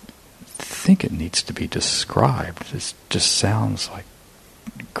think it needs to be described. It just sounds like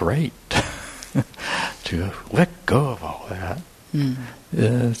great to let go of all that.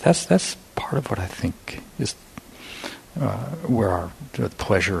 That's part of what I think is where the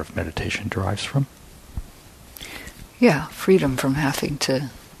pleasure of meditation derives from. Yeah, freedom from having to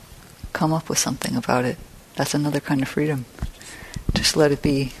come up with something about it. That's another kind of freedom. Just let it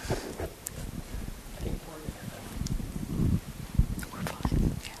be. We're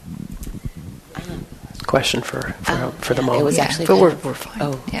fine. Question for the moment. It was actually but we're fine.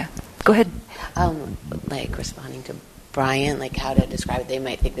 Oh, yeah. Go ahead. Like responding to Brian, like how to describe it. They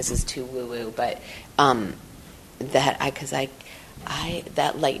might think this is too woo-woo, but that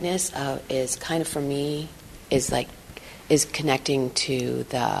lightness is kind of, for me, is connecting to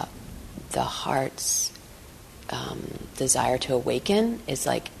the heart's desire to awaken. Is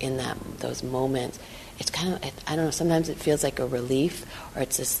like in those moments. It's kind of, I don't know. Sometimes it feels like a relief, or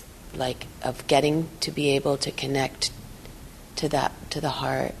it's just like of getting to be able to connect to the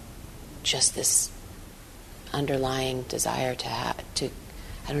heart. Just this underlying desire to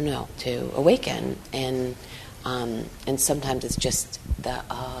awaken, and sometimes it's just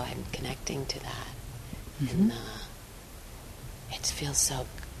I'm connecting to that, and it feels so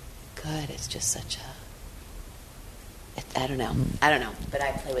good. It's just such I don't know, but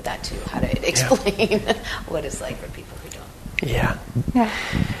I play with that too. How to explain what it's like for people who don't. Yeah.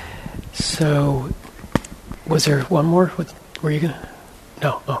 So, was there one more? Were you gonna?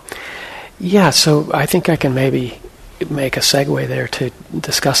 No. Oh. Yeah, so I think I can maybe make a segue there to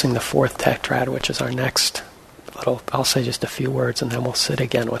discussing the 4th tetrad, which is our next little, I'll say just a few words, and then we'll sit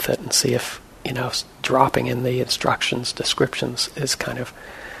again with it and see if, dropping in the instructions, descriptions is kind of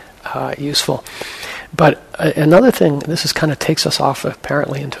useful. But another thing, this is kind of takes us off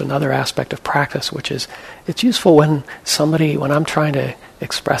apparently into another aspect of practice, which is it's useful when I'm trying to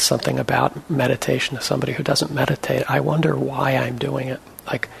express something about meditation to somebody who doesn't meditate, I wonder why I'm doing it.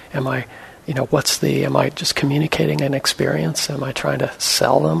 Like, am I just communicating an experience? Am I trying to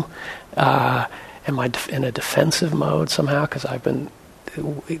sell them? Am I in a defensive mode somehow because I've been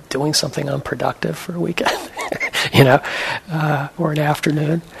doing something unproductive for a weekend, or an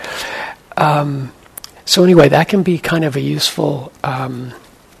afternoon? So anyway, that can be kind of a useful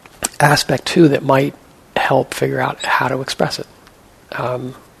aspect too that might help figure out how to express it.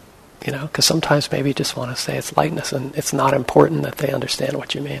 Because sometimes maybe you just want to say it's lightness, and it's not important that they understand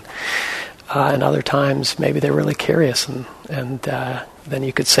what you mean. And other times, maybe they're really curious, and then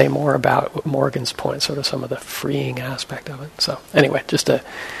you could say more about Morgan's point, sort of some of the freeing aspect of it. So anyway, just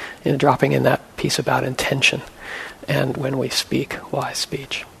dropping in that piece about intention, and when we speak, wise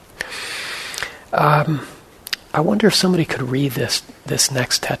speech. I wonder if somebody could read this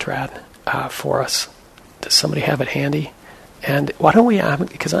next tetrad for us. Does somebody have it handy? And why don't we?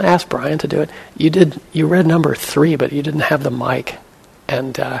 Because I asked Brian to do it. You read number 3, but you didn't have the mic,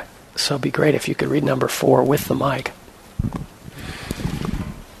 and so it'd be great if you could read number 4 with the mic.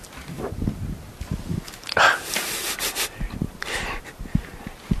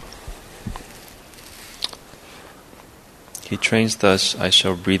 He trains thus, I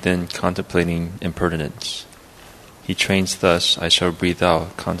shall breathe in, contemplating impertinence. He trains thus, I shall breathe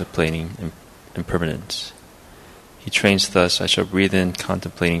out, contemplating impermanence. He trains thus, I shall breathe in,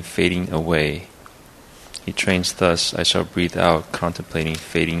 contemplating fading away. He trains thus, I shall breathe out, contemplating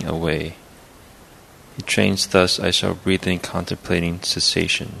fading away. He trains thus, I shall breathe in, contemplating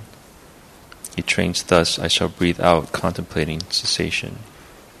cessation. He trains thus, I shall breathe out, contemplating cessation.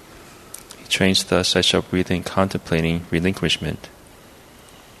 He trains thus, I shall breathe in, contemplating relinquishment.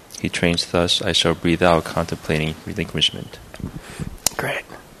 He trains thus, I shall breathe out, contemplating relinquishment. Great.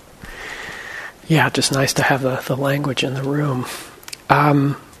 Yeah, just nice to have the language in the room.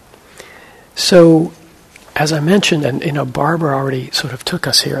 So, as I mentioned, and Barbara already sort of took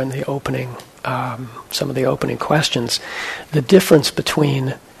us here in the opening, some of the opening questions. The difference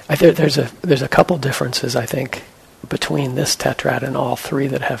between there's a couple differences, I think, between this tetrad and all 3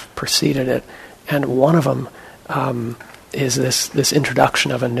 that have preceded it, and one of them is this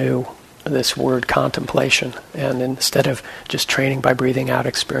introduction of this word contemplation, and instead of just training by breathing out,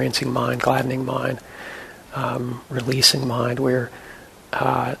 experiencing mind, gladdening mind, releasing mind, we're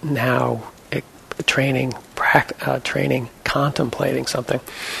now training contemplating something.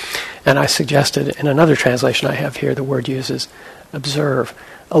 And I suggested in another translation I have here, the word uses observe.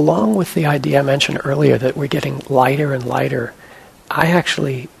 Along with the idea I mentioned earlier that we're getting lighter and lighter, I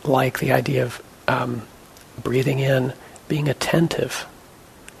actually like the idea of breathing in, being attentive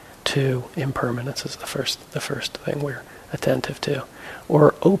to impermanence is the first thing we're attentive to,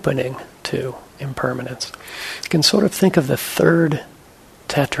 or opening to impermanence. You can sort of think of the third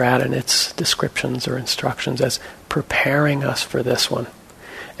tetrad and its descriptions or instructions as preparing us for this one.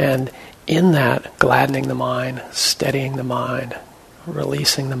 And in that, gladdening the mind, steadying the mind,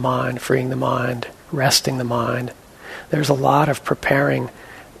 releasing the mind, freeing the mind, resting the mind, there's a lot of preparing.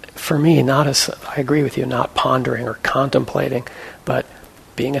 For me, not as, I agree with you, not pondering or contemplating, but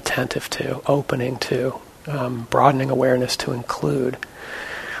being attentive to, opening to, broadening awareness to include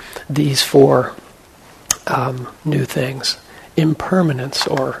these 4 new things. Impermanence,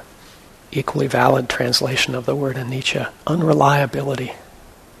 or equally valid translation of the word in Nietzsche, unreliability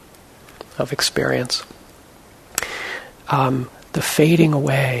of experience. The fading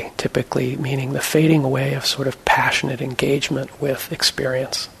away, typically meaning the fading away of sort of passionate engagement with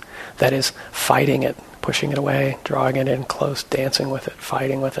experience. That is, fighting it, pushing it away, drawing it in close, dancing with it,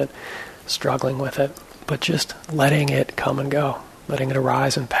 fighting with it, struggling with it, but just letting it come and go, letting it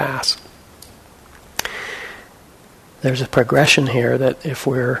arise and pass. There's a progression here that if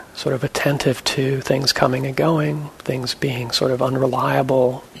we're sort of attentive to things coming and going, things being sort of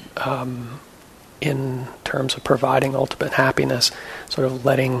unreliable in terms of providing ultimate happiness, sort of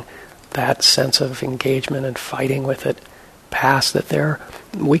letting that sense of engagement and fighting with it pass, that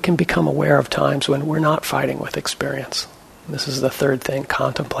we can become aware of times when we're not fighting with experience. This is the third thing,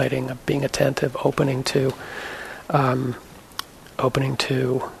 contemplating, being attentive, opening to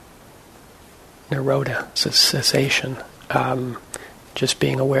nirodha, cessation, just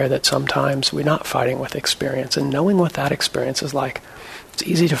being aware that sometimes we're not fighting with experience, and knowing what that experience is like. It's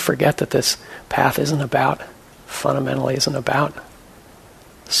easy to forget that this path fundamentally isn't about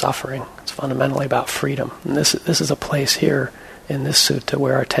suffering. It's fundamentally about freedom. And this is a place here in this sutta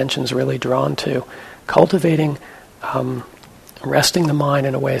where our attention is really drawn to cultivating, resting the mind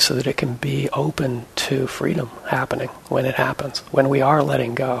in a way so that it can be open to freedom happening when it happens, when we are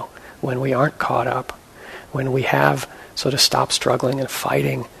letting go, when we aren't caught up, when we have sort of stopped struggling and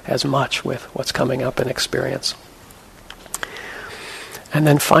fighting as much with what's coming up in experience. And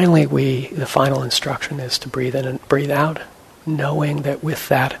then finally, the final instruction is to breathe in and breathe out, knowing that with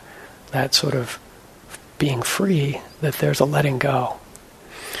that sort of being free, that there's a letting go.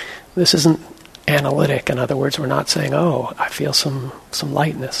 This isn't analytic. In other words, we're not saying, oh, I feel some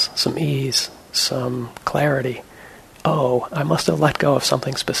lightness, some ease, some clarity. oh, I must have let go of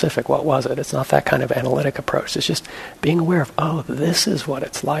something specific. What was it? It's not that kind of analytic approach. It's just being aware of, oh, this is what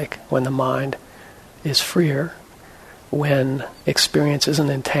it's like when the mind is freer, when experience isn't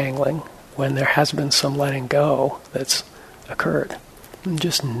entangling, when there has been some letting go that's occurred. And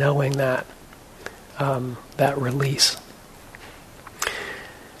just knowing that, that release.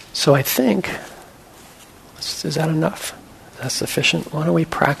 So I think, is that enough? Is that sufficient? Why don't we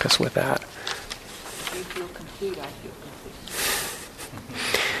practice with that? You feel complete, I feel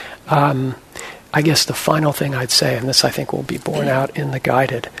complete. I guess the final thing I'd say, and this I think will be borne out in the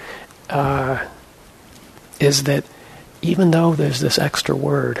guided, is that even though there's this extra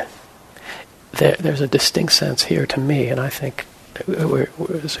word, there's a distinct sense here to me, and I think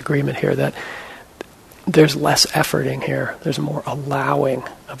there's agreement here that there's less efforting here. There's more allowing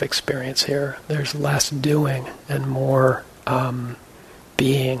of experience here. There's less doing and more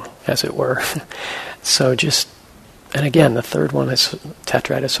being, as it were. So just, and again, the third one is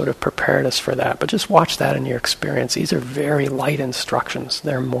Tetrad has sort of prepared us for that. But just watch that in your experience. These are very light instructions.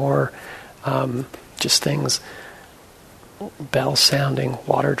 They're more just things, bell sounding,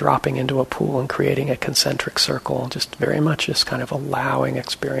 water dropping into a pool and creating a concentric circle. Just very much just kind of allowing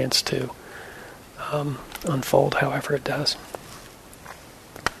experience to unfold however it does.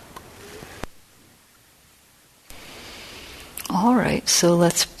 All right, so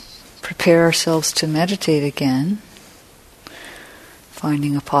let's prepare ourselves to meditate again,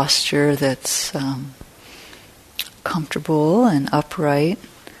 finding a posture that's comfortable and upright,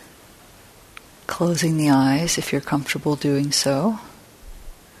 closing the eyes if you're comfortable doing so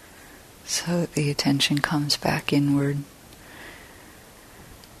that the attention comes back inward.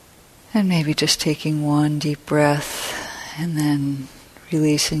 And maybe just taking one deep breath and then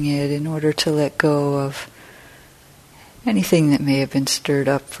releasing it in order to let go of anything that may have been stirred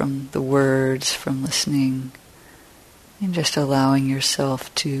up from the words, from listening, and just allowing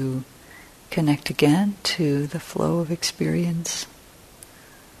yourself to connect again to the flow of experience.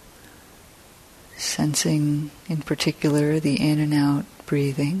 Sensing in particular the in and out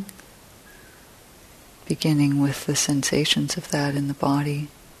breathing, beginning with the sensations of that in the body.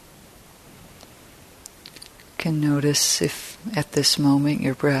 Can notice if at this moment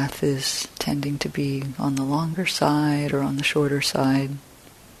your breath is tending to be on the longer side or on the shorter side.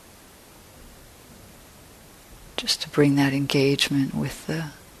 Just to bring that engagement with the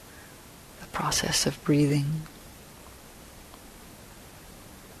process of breathing.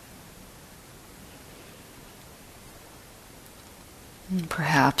 And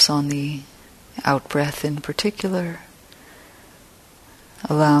perhaps on the out-breath in particular,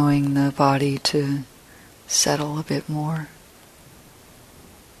 allowing the body to settle a bit more.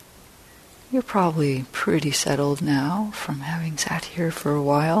 You're probably pretty settled now from having sat here for a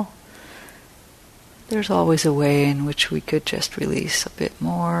while. There's always a way in which we could just release a bit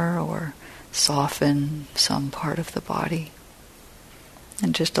more or soften some part of the body.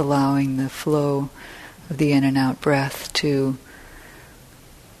 And just allowing the flow of the in and out breath to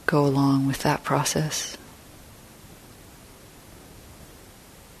go along with that process.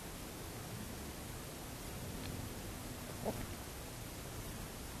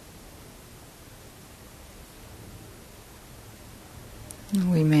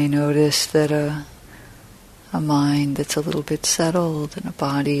 We may notice that a mind that's a little bit settled and a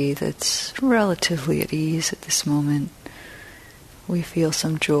body that's relatively at ease at this moment, we feel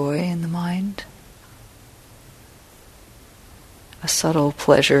some joy in the mind, a subtle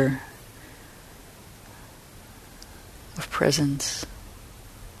pleasure of presence.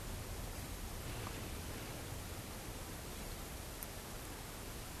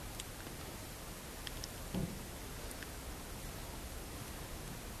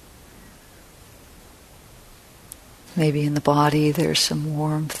 Maybe in the body there's some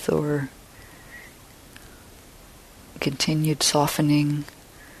warmth or continued softening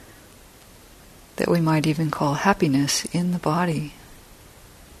that we might even call happiness in the body.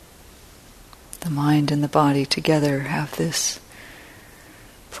 The mind and the body together have this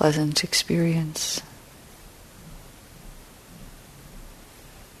pleasant experience.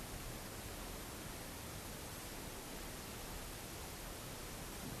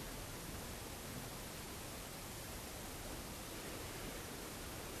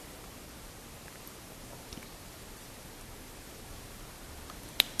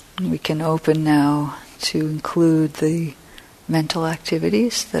 We can open now to include the mental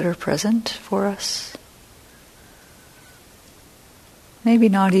activities that are present for us. Maybe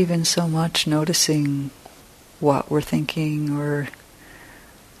not even so much noticing what we're thinking or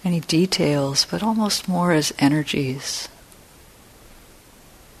any details, but almost more as energies.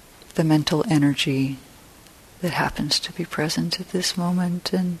 The mental energy that happens to be present at this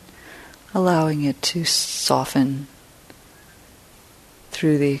moment, and allowing it to soften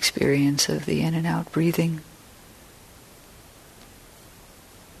through the experience of the in and out breathing.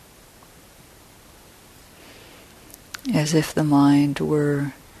 As if the mind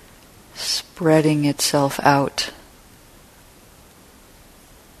were spreading itself out,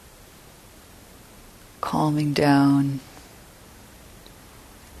 calming down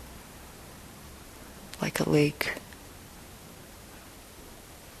like a lake.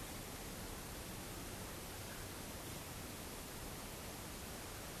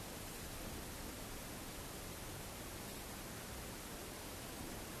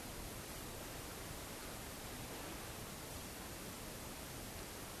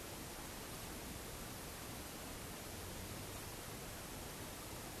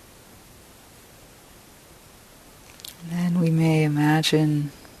 Then we may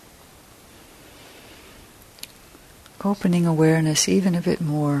imagine opening awareness even a bit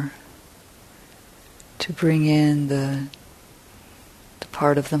more to bring in the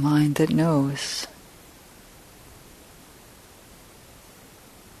part of the mind that knows.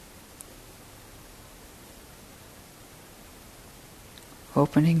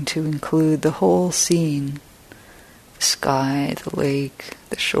 Opening to include the whole scene, the sky, the lake,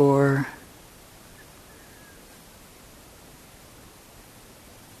 the shore.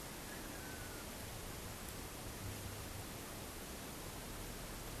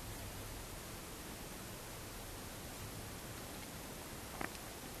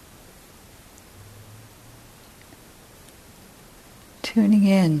 Tuning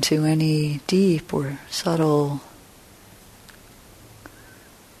in to any deep or subtle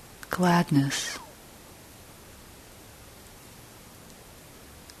gladness,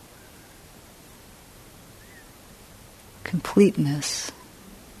 completeness,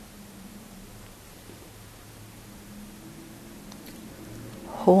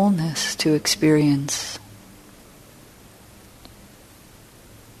 wholeness to experience.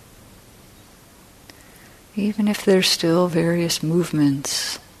 Even if there's still various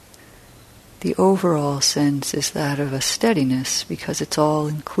movements, the overall sense is that of a steadiness because it's all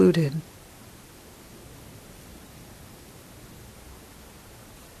included.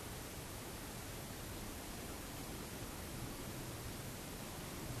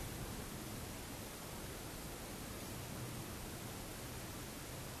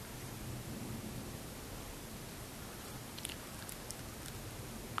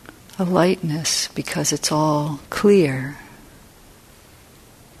 A lightness because it's all clear.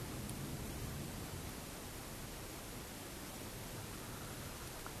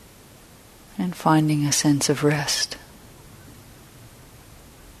 And finding a sense of rest.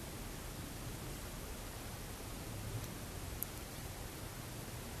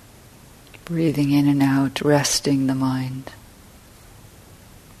 Breathing in and out, resting the mind.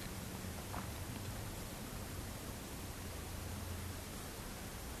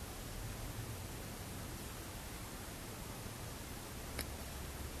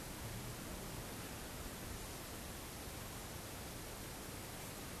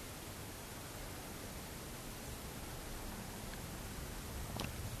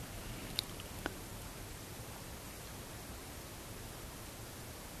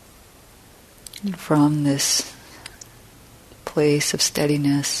 And from this place of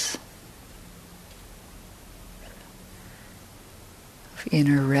steadiness, of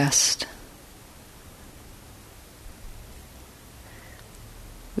inner rest,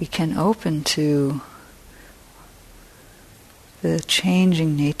 we can open to the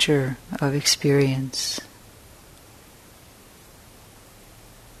changing nature of experience.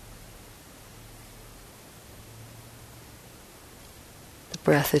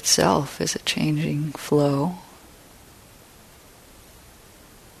 Breath itself is a changing flow.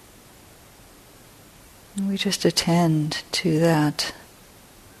 And we just attend to that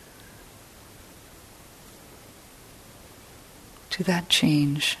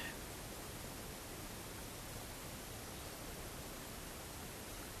change.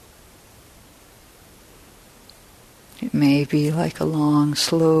 It may be like a long,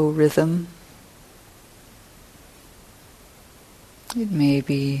 slow rhythm. It may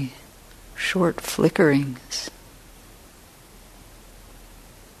be short flickerings.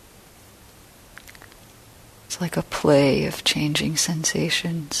 It's like a play of changing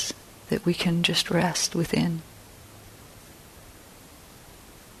sensations that we can just rest within.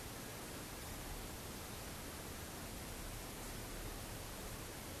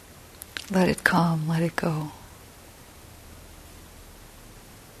 Let it come, let it go.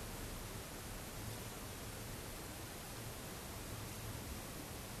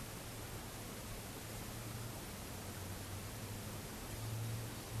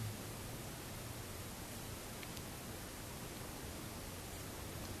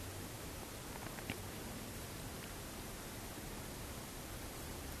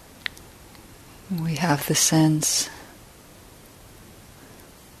 We have the sense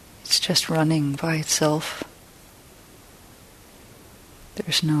it's just running by itself.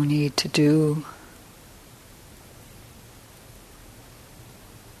 There's no need to do.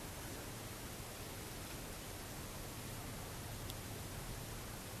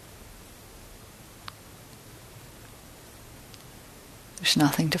 There's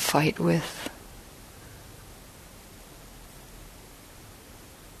nothing to fight with.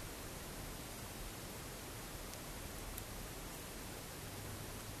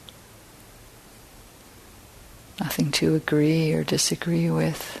 Nothing to agree or disagree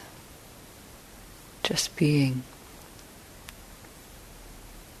with. Just being.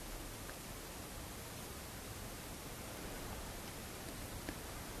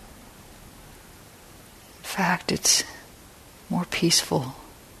 In fact, it's more peaceful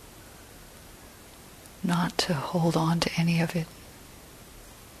not to hold on to any of it.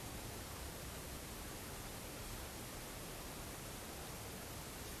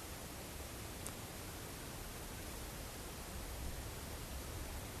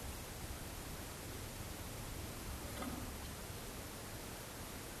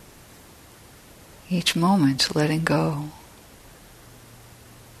 Each moment letting go.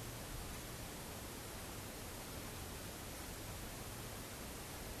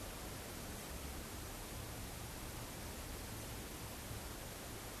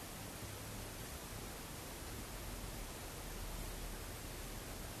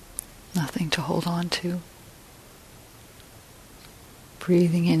 Nothing to hold on to.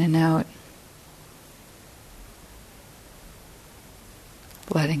 Breathing in and out.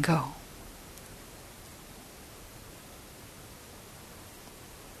 Letting go.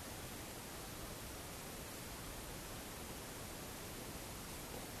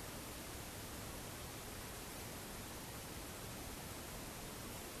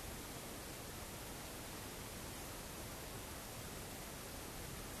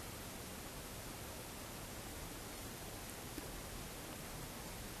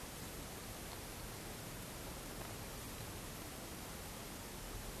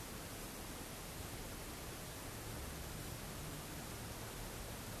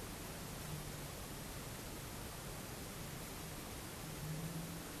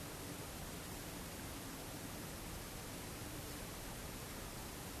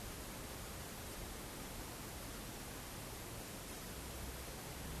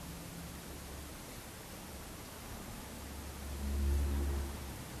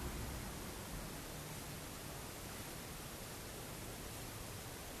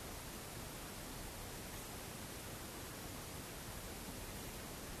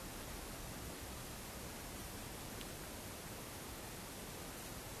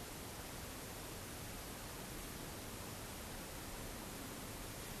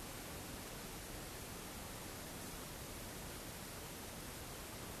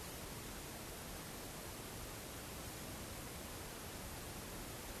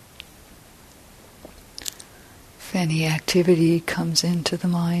 If any activity comes into the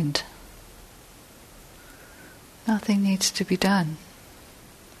mind, nothing needs to be done.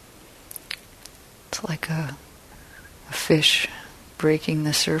 It's like a fish breaking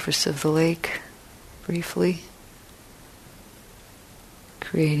the surface of the lake briefly,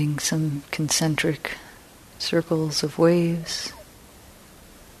 creating some concentric circles of waves.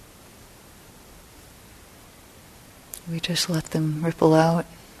 We just let them ripple out.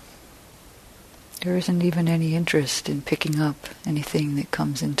 There isn't even any interest in picking up anything that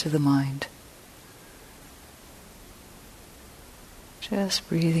comes into the mind. Just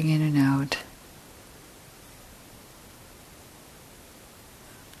breathing in and out.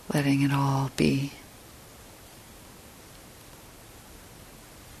 Letting it all be.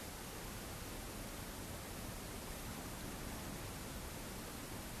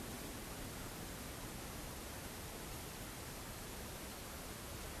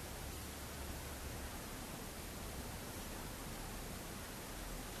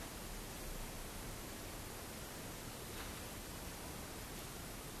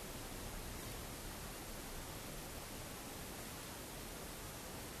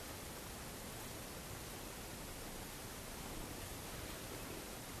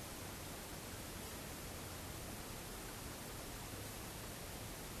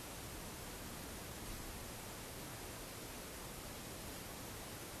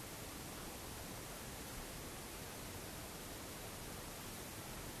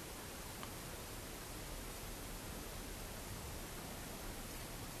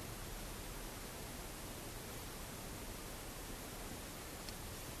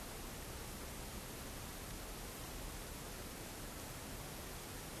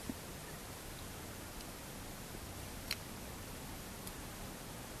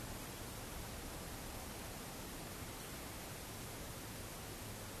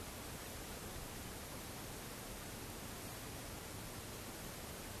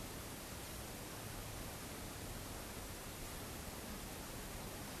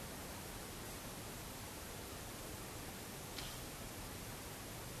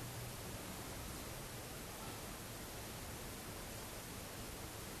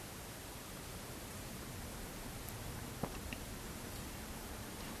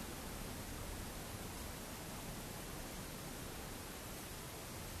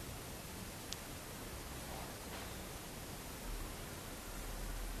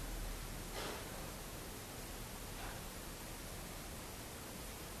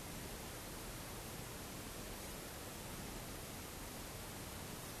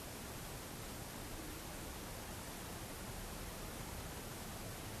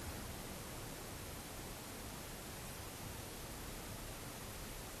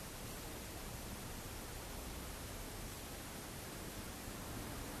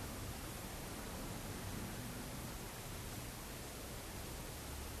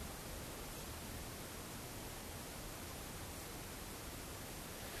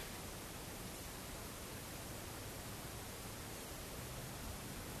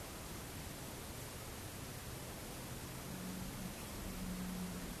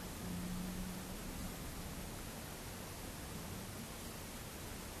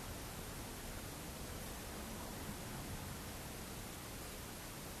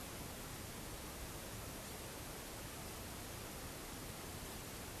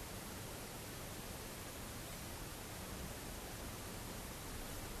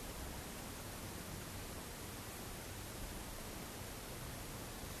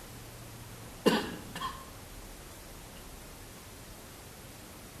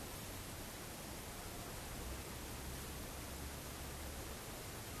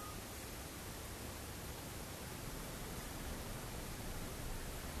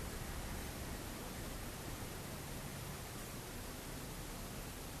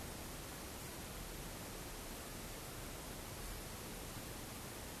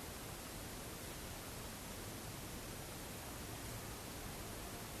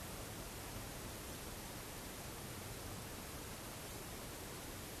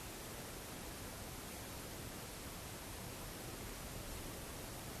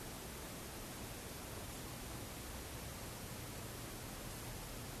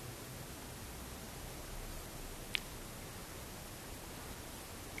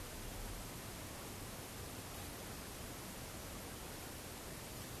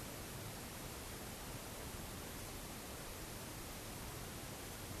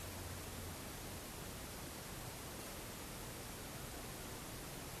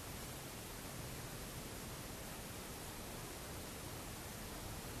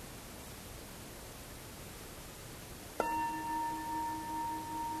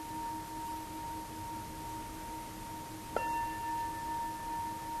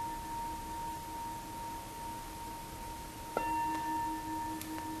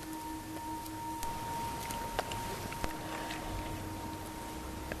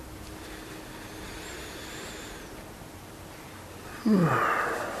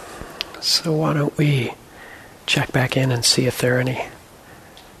 So why don't we check back in and see if there are any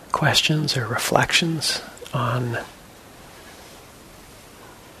questions or reflections on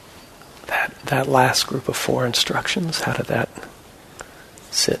that last group of 4 instructions. How did that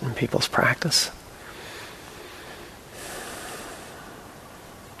sit in people's practice?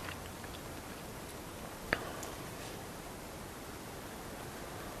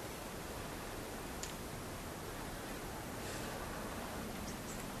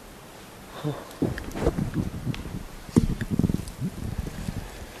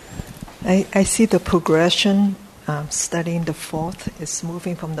 I see the progression, studying the 4th, is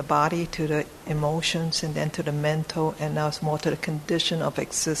moving from the body to the emotions and then to the mental, and now it's more to the condition of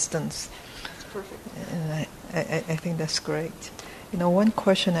existence. That's perfect. And I think that's great. One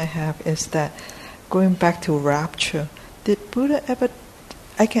question I have is that, going back to rapture, did Buddha ever...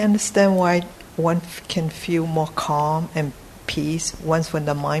 I can understand why one can feel more calm and peace once when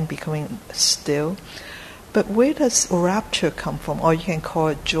the mind becoming still. But where does rapture come from? Or you can call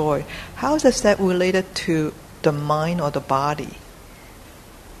it joy. How is that related to the mind or the body?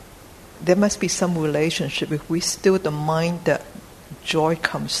 There must be some relationship. If we still the mind, that joy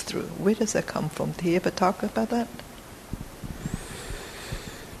comes through. Where does that come from? Did he ever talk about that?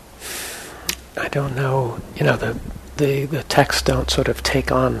 I don't know. The texts don't sort of take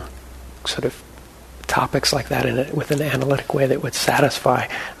on sort of topics like that with an analytic way that would satisfy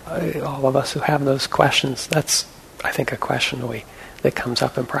all of us who have those questions. That's, I think, a question that comes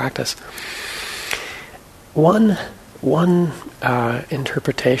up in practice. One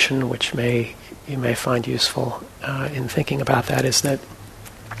interpretation which you may find useful in thinking about that is that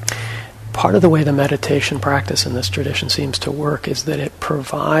part of the way the meditation practice in this tradition seems to work is that it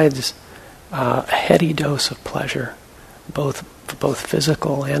provides a heady dose of pleasure, both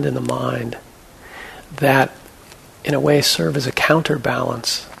physical and in the mind, that in a way serve as a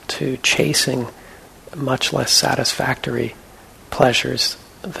counterbalance to chasing much less satisfactory pleasures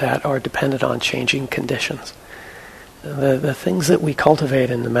that are dependent on changing conditions. The things that we cultivate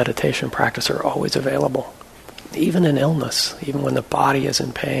in the meditation practice are always available, even in illness, even when the body is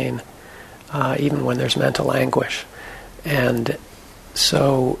in pain, even when there's mental anguish. And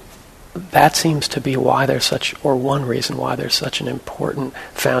so that seems to be why there's one reason why there's such an important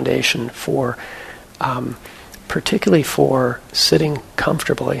foundation for particularly for sitting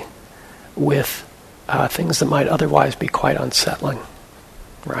comfortably with things that might otherwise be quite unsettling,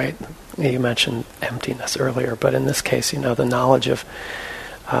 right? You mentioned emptiness earlier, but in this case, the knowledge of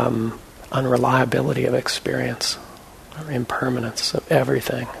unreliability of experience, or impermanence of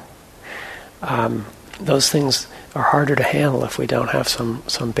everything. Those things are harder to handle if we don't have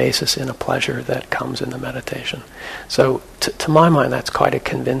some basis in a pleasure that comes in the meditation. So to my mind, that's quite a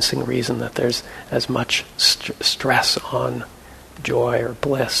convincing reason that there's as much stress on joy or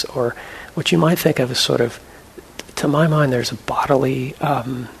bliss, or what you might think of as sort of, to my mind, there's a bodily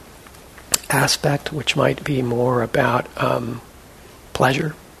aspect which might be more about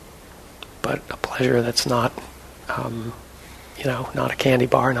pleasure, but a pleasure that's not, not a candy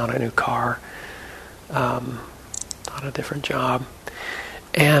bar, not a new car, not a different job,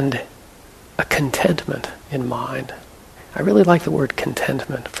 and a contentment in mind. I really like the word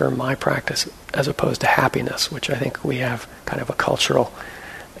contentment for my practice as opposed to happiness, which I think we have kind of a cultural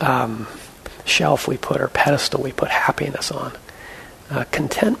shelf we put, or pedestal we put happiness on.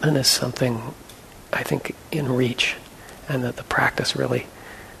 Contentment is something, I think, in reach, and that the practice really,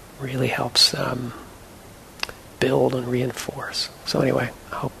 really helps build and reinforce. So anyway,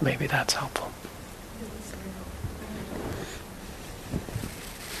 I hope maybe that's helpful.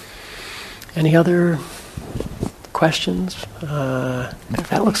 Any other questions?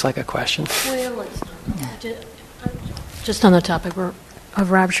 That looks like a question. Well, just on the topic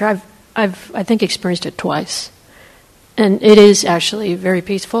of rapture, I've I think experienced it twice, and it is actually very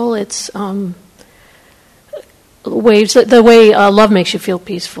peaceful. It's waves. The way love makes you feel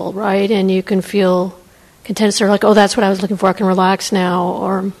peaceful, right? And you can feel content. It's sort of like, oh, that's what I was looking for. I can relax now,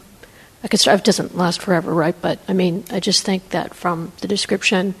 or I can start. It doesn't last forever, right? But I mean, I just think that from the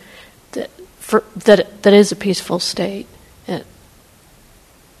description, that is a peaceful state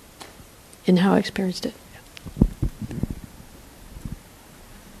in how I experienced it.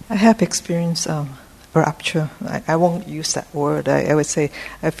 I have experienced rapture. I won't use that word. I would say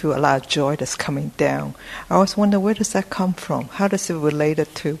I feel a lot of joy that's coming down. I always wonder, where does that come from? How does it relate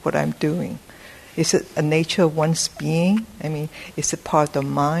it to what I'm doing? Is it a nature of one's being? I mean, is it part of the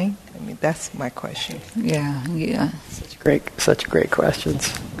mind? I mean, that's my question. Yeah. Such great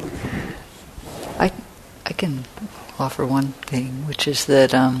questions. I can offer one thing, which is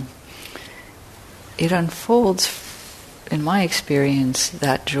that it unfolds in my experience,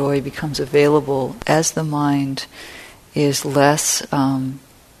 that joy becomes available as the mind is less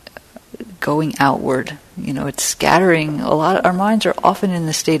going outward. It's scattering a lot. Our minds are often in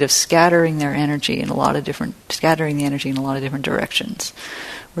the state of scattering the energy in a lot of different directions.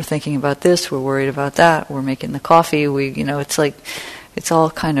 We're thinking about this, we're worried about that, we're making the coffee, it's like, it's all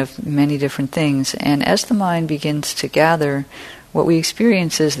kind of many different things. And as the mind begins to gather, what we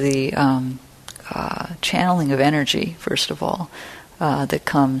experience is the channeling of energy, first of all, that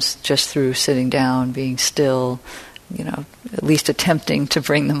comes just through sitting down, being still, at least attempting to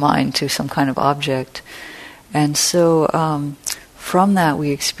bring the mind to some kind of object. And so from that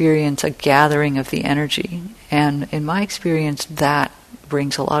we experience a gathering of the energy. And in my experience, that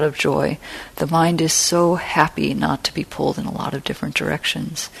brings a lot of joy. The mind is so happy not to be pulled in a lot of different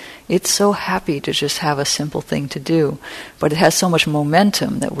directions. It's so happy to just have a simple thing to do, but it has so much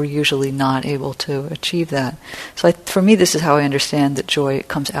momentum that we're usually not able to achieve that. So for me, this is how I understand that joy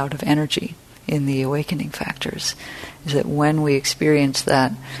comes out of energy in the awakening factors, is that when we experience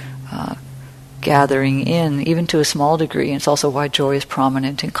that gathering in, even to a small degree, and it's also why joy is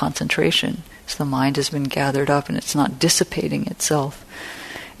prominent in concentration, so the mind has been gathered up and it's not dissipating itself.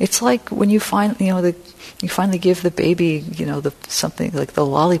 It's like when you finally give the baby, something like the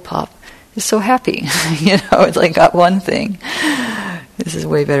lollipop. It's so happy, it's like got one thing. This is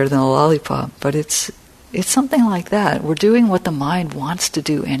way better than a lollipop, but it's something like that. We're doing what the mind wants to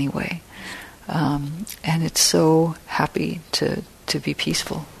do anyway, and it's so happy to be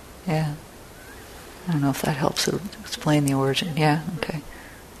peaceful. Yeah, I don't know if that helps to explain the origin. Yeah, okay,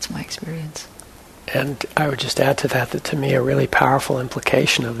 that's my experience. And I would just add to that to me a really powerful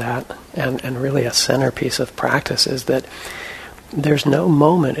implication of that, and really a centerpiece of practice, is that there's no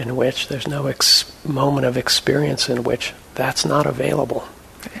moment in which, there's no moment of experience in which that's not available.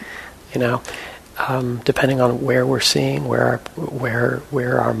 Depending on where we're seeing, where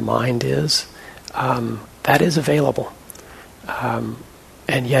our mind is, that is available.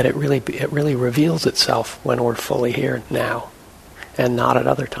 And yet it really reveals itself when we're fully here now, and not at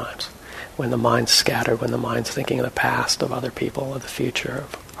other times. When the mind's scattered, when the mind's thinking of the past, of other people, of the future,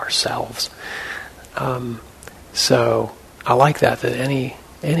 of ourselves. So I like that any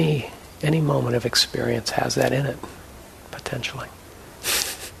moment of experience has that in it, potentially.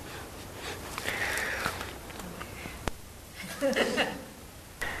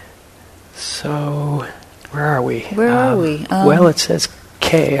 So, where are we? Well, it says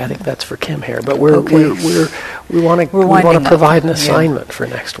K. I think that's for Kim here, but we want to winding provide an assignment for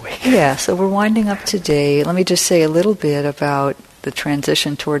next week. Yeah, so we're winding up today. Let me just say a little bit about the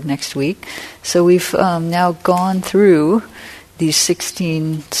transition toward next week. So we've now gone through these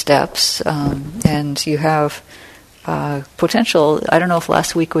 16 steps, and you have potential. I don't know if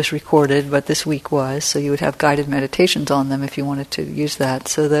last week was recorded, but this week was, so you would have guided meditations on them if you wanted to use that.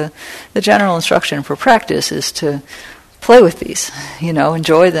 So the general instruction for practice is to play with these,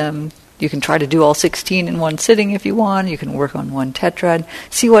 enjoy them. You can try to do all 16 in one sitting if you want. You can work on one tetrad.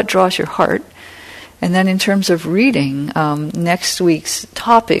 See what draws your heart. And then in terms of reading, next week's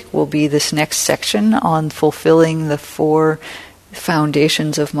topic will be this next section on fulfilling the 4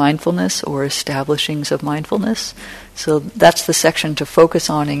 foundations of mindfulness, or establishings of mindfulness. So that's the section to focus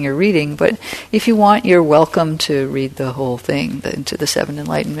on in your reading. But if you want, you're welcome to read the whole thing, into the 7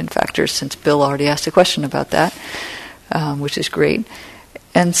 enlightenment factors, since Bill already asked a question about that, which is great.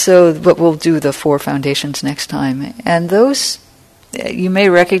 And so, but we'll do the 4 foundations next time. And those, you may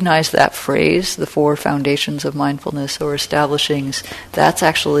recognize that phrase, the 4 foundations of mindfulness or establishings. That's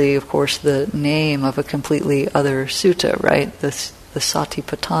actually, of course, the name of a completely other sutta, right? The Sati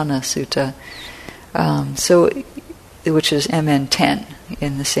Sutta. Which is MN 10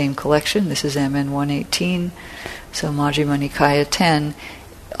 in the same collection. This is MN 118. So Majjhima Nikaya 10.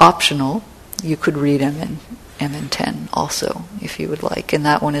 Optional, you could read MN 10 also, if you would like. And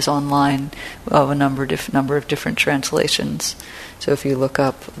that one is online of a number of different translations. So if you look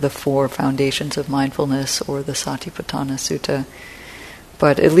up the 4 foundations of mindfulness or the Satipatthana Sutta.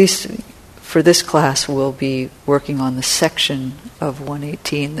 But at least for this class, we'll be working on the section of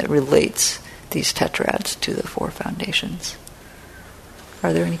 118 that relates these tetrads to the 4 foundations.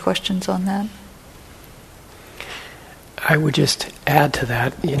 Are there any questions on that? I would just add to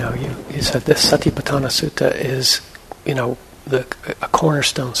that, you said this Satipatthana Sutta is, a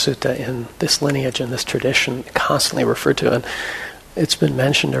cornerstone sutta in this lineage and this tradition, constantly referred to. And it's been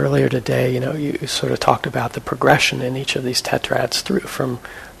mentioned earlier today, you sort of talked about the progression in each of these tetrads through from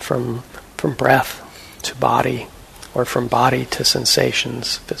breath to body, or from body to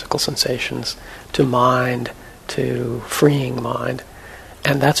sensations, physical sensations, to mind, to freeing mind.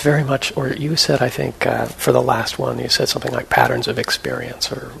 And that's very much, or you said, I think, for the last one, you said something like patterns of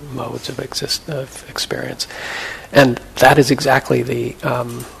experience or modes of experience. And that is exactly the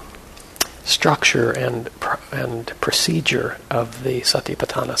structure and procedure of the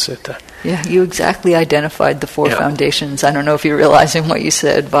Satipatthana Sutta. Yeah, you exactly identified the four foundations. I don't know if you're realizing what you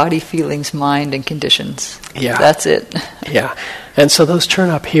said. Body, feelings, mind, and conditions. Yeah. That's it. Yeah. And so those turn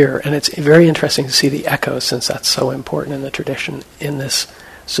up here, and it's very interesting to see the echoes, since that's so important in the tradition in this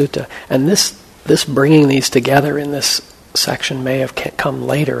sutta. And this bringing these together in this section may have come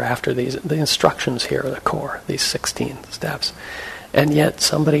later after the instructions here are the core, these 16 steps. And yet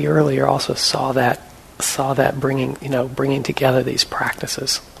somebody earlier also saw that bringing together these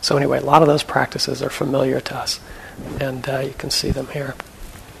practices. So anyway, a lot of those practices are familiar to us, and you can see them here.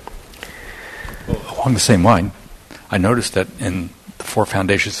 Well, along the same line, I noticed that in the four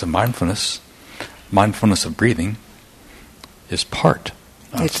foundations of mindfulness of breathing is part.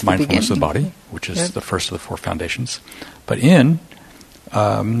 It's mindfulness of the body, which is the first of the four foundations. But in the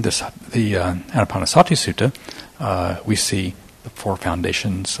Anapanasati Sutta, we see the four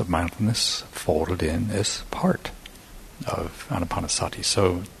foundations of mindfulness folded in as part of Anapanasati.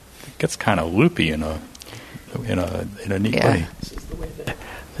 So it gets kind of loopy in a neat way.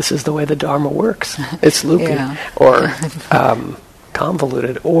 This is the way the Dharma works. It's loopy or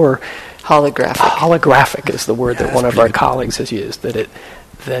convoluted or holographic. Holographic is the word that one of our colleagues has used. That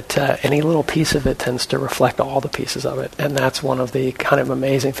any little piece of it tends to reflect all the pieces of it, and that's one of the kind of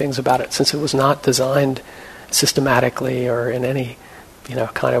amazing things about it. Since it was not designed systematically or in any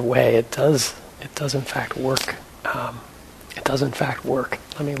kind of way, it does in fact work. It does in fact work.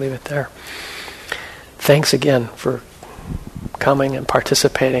 Let me leave it there. Thanks again for coming and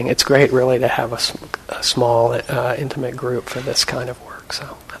participating. It's great, really, to have a small, intimate group for this kind of work.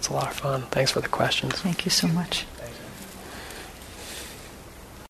 So that's a lot of fun. Thanks for the questions. Thank you so much.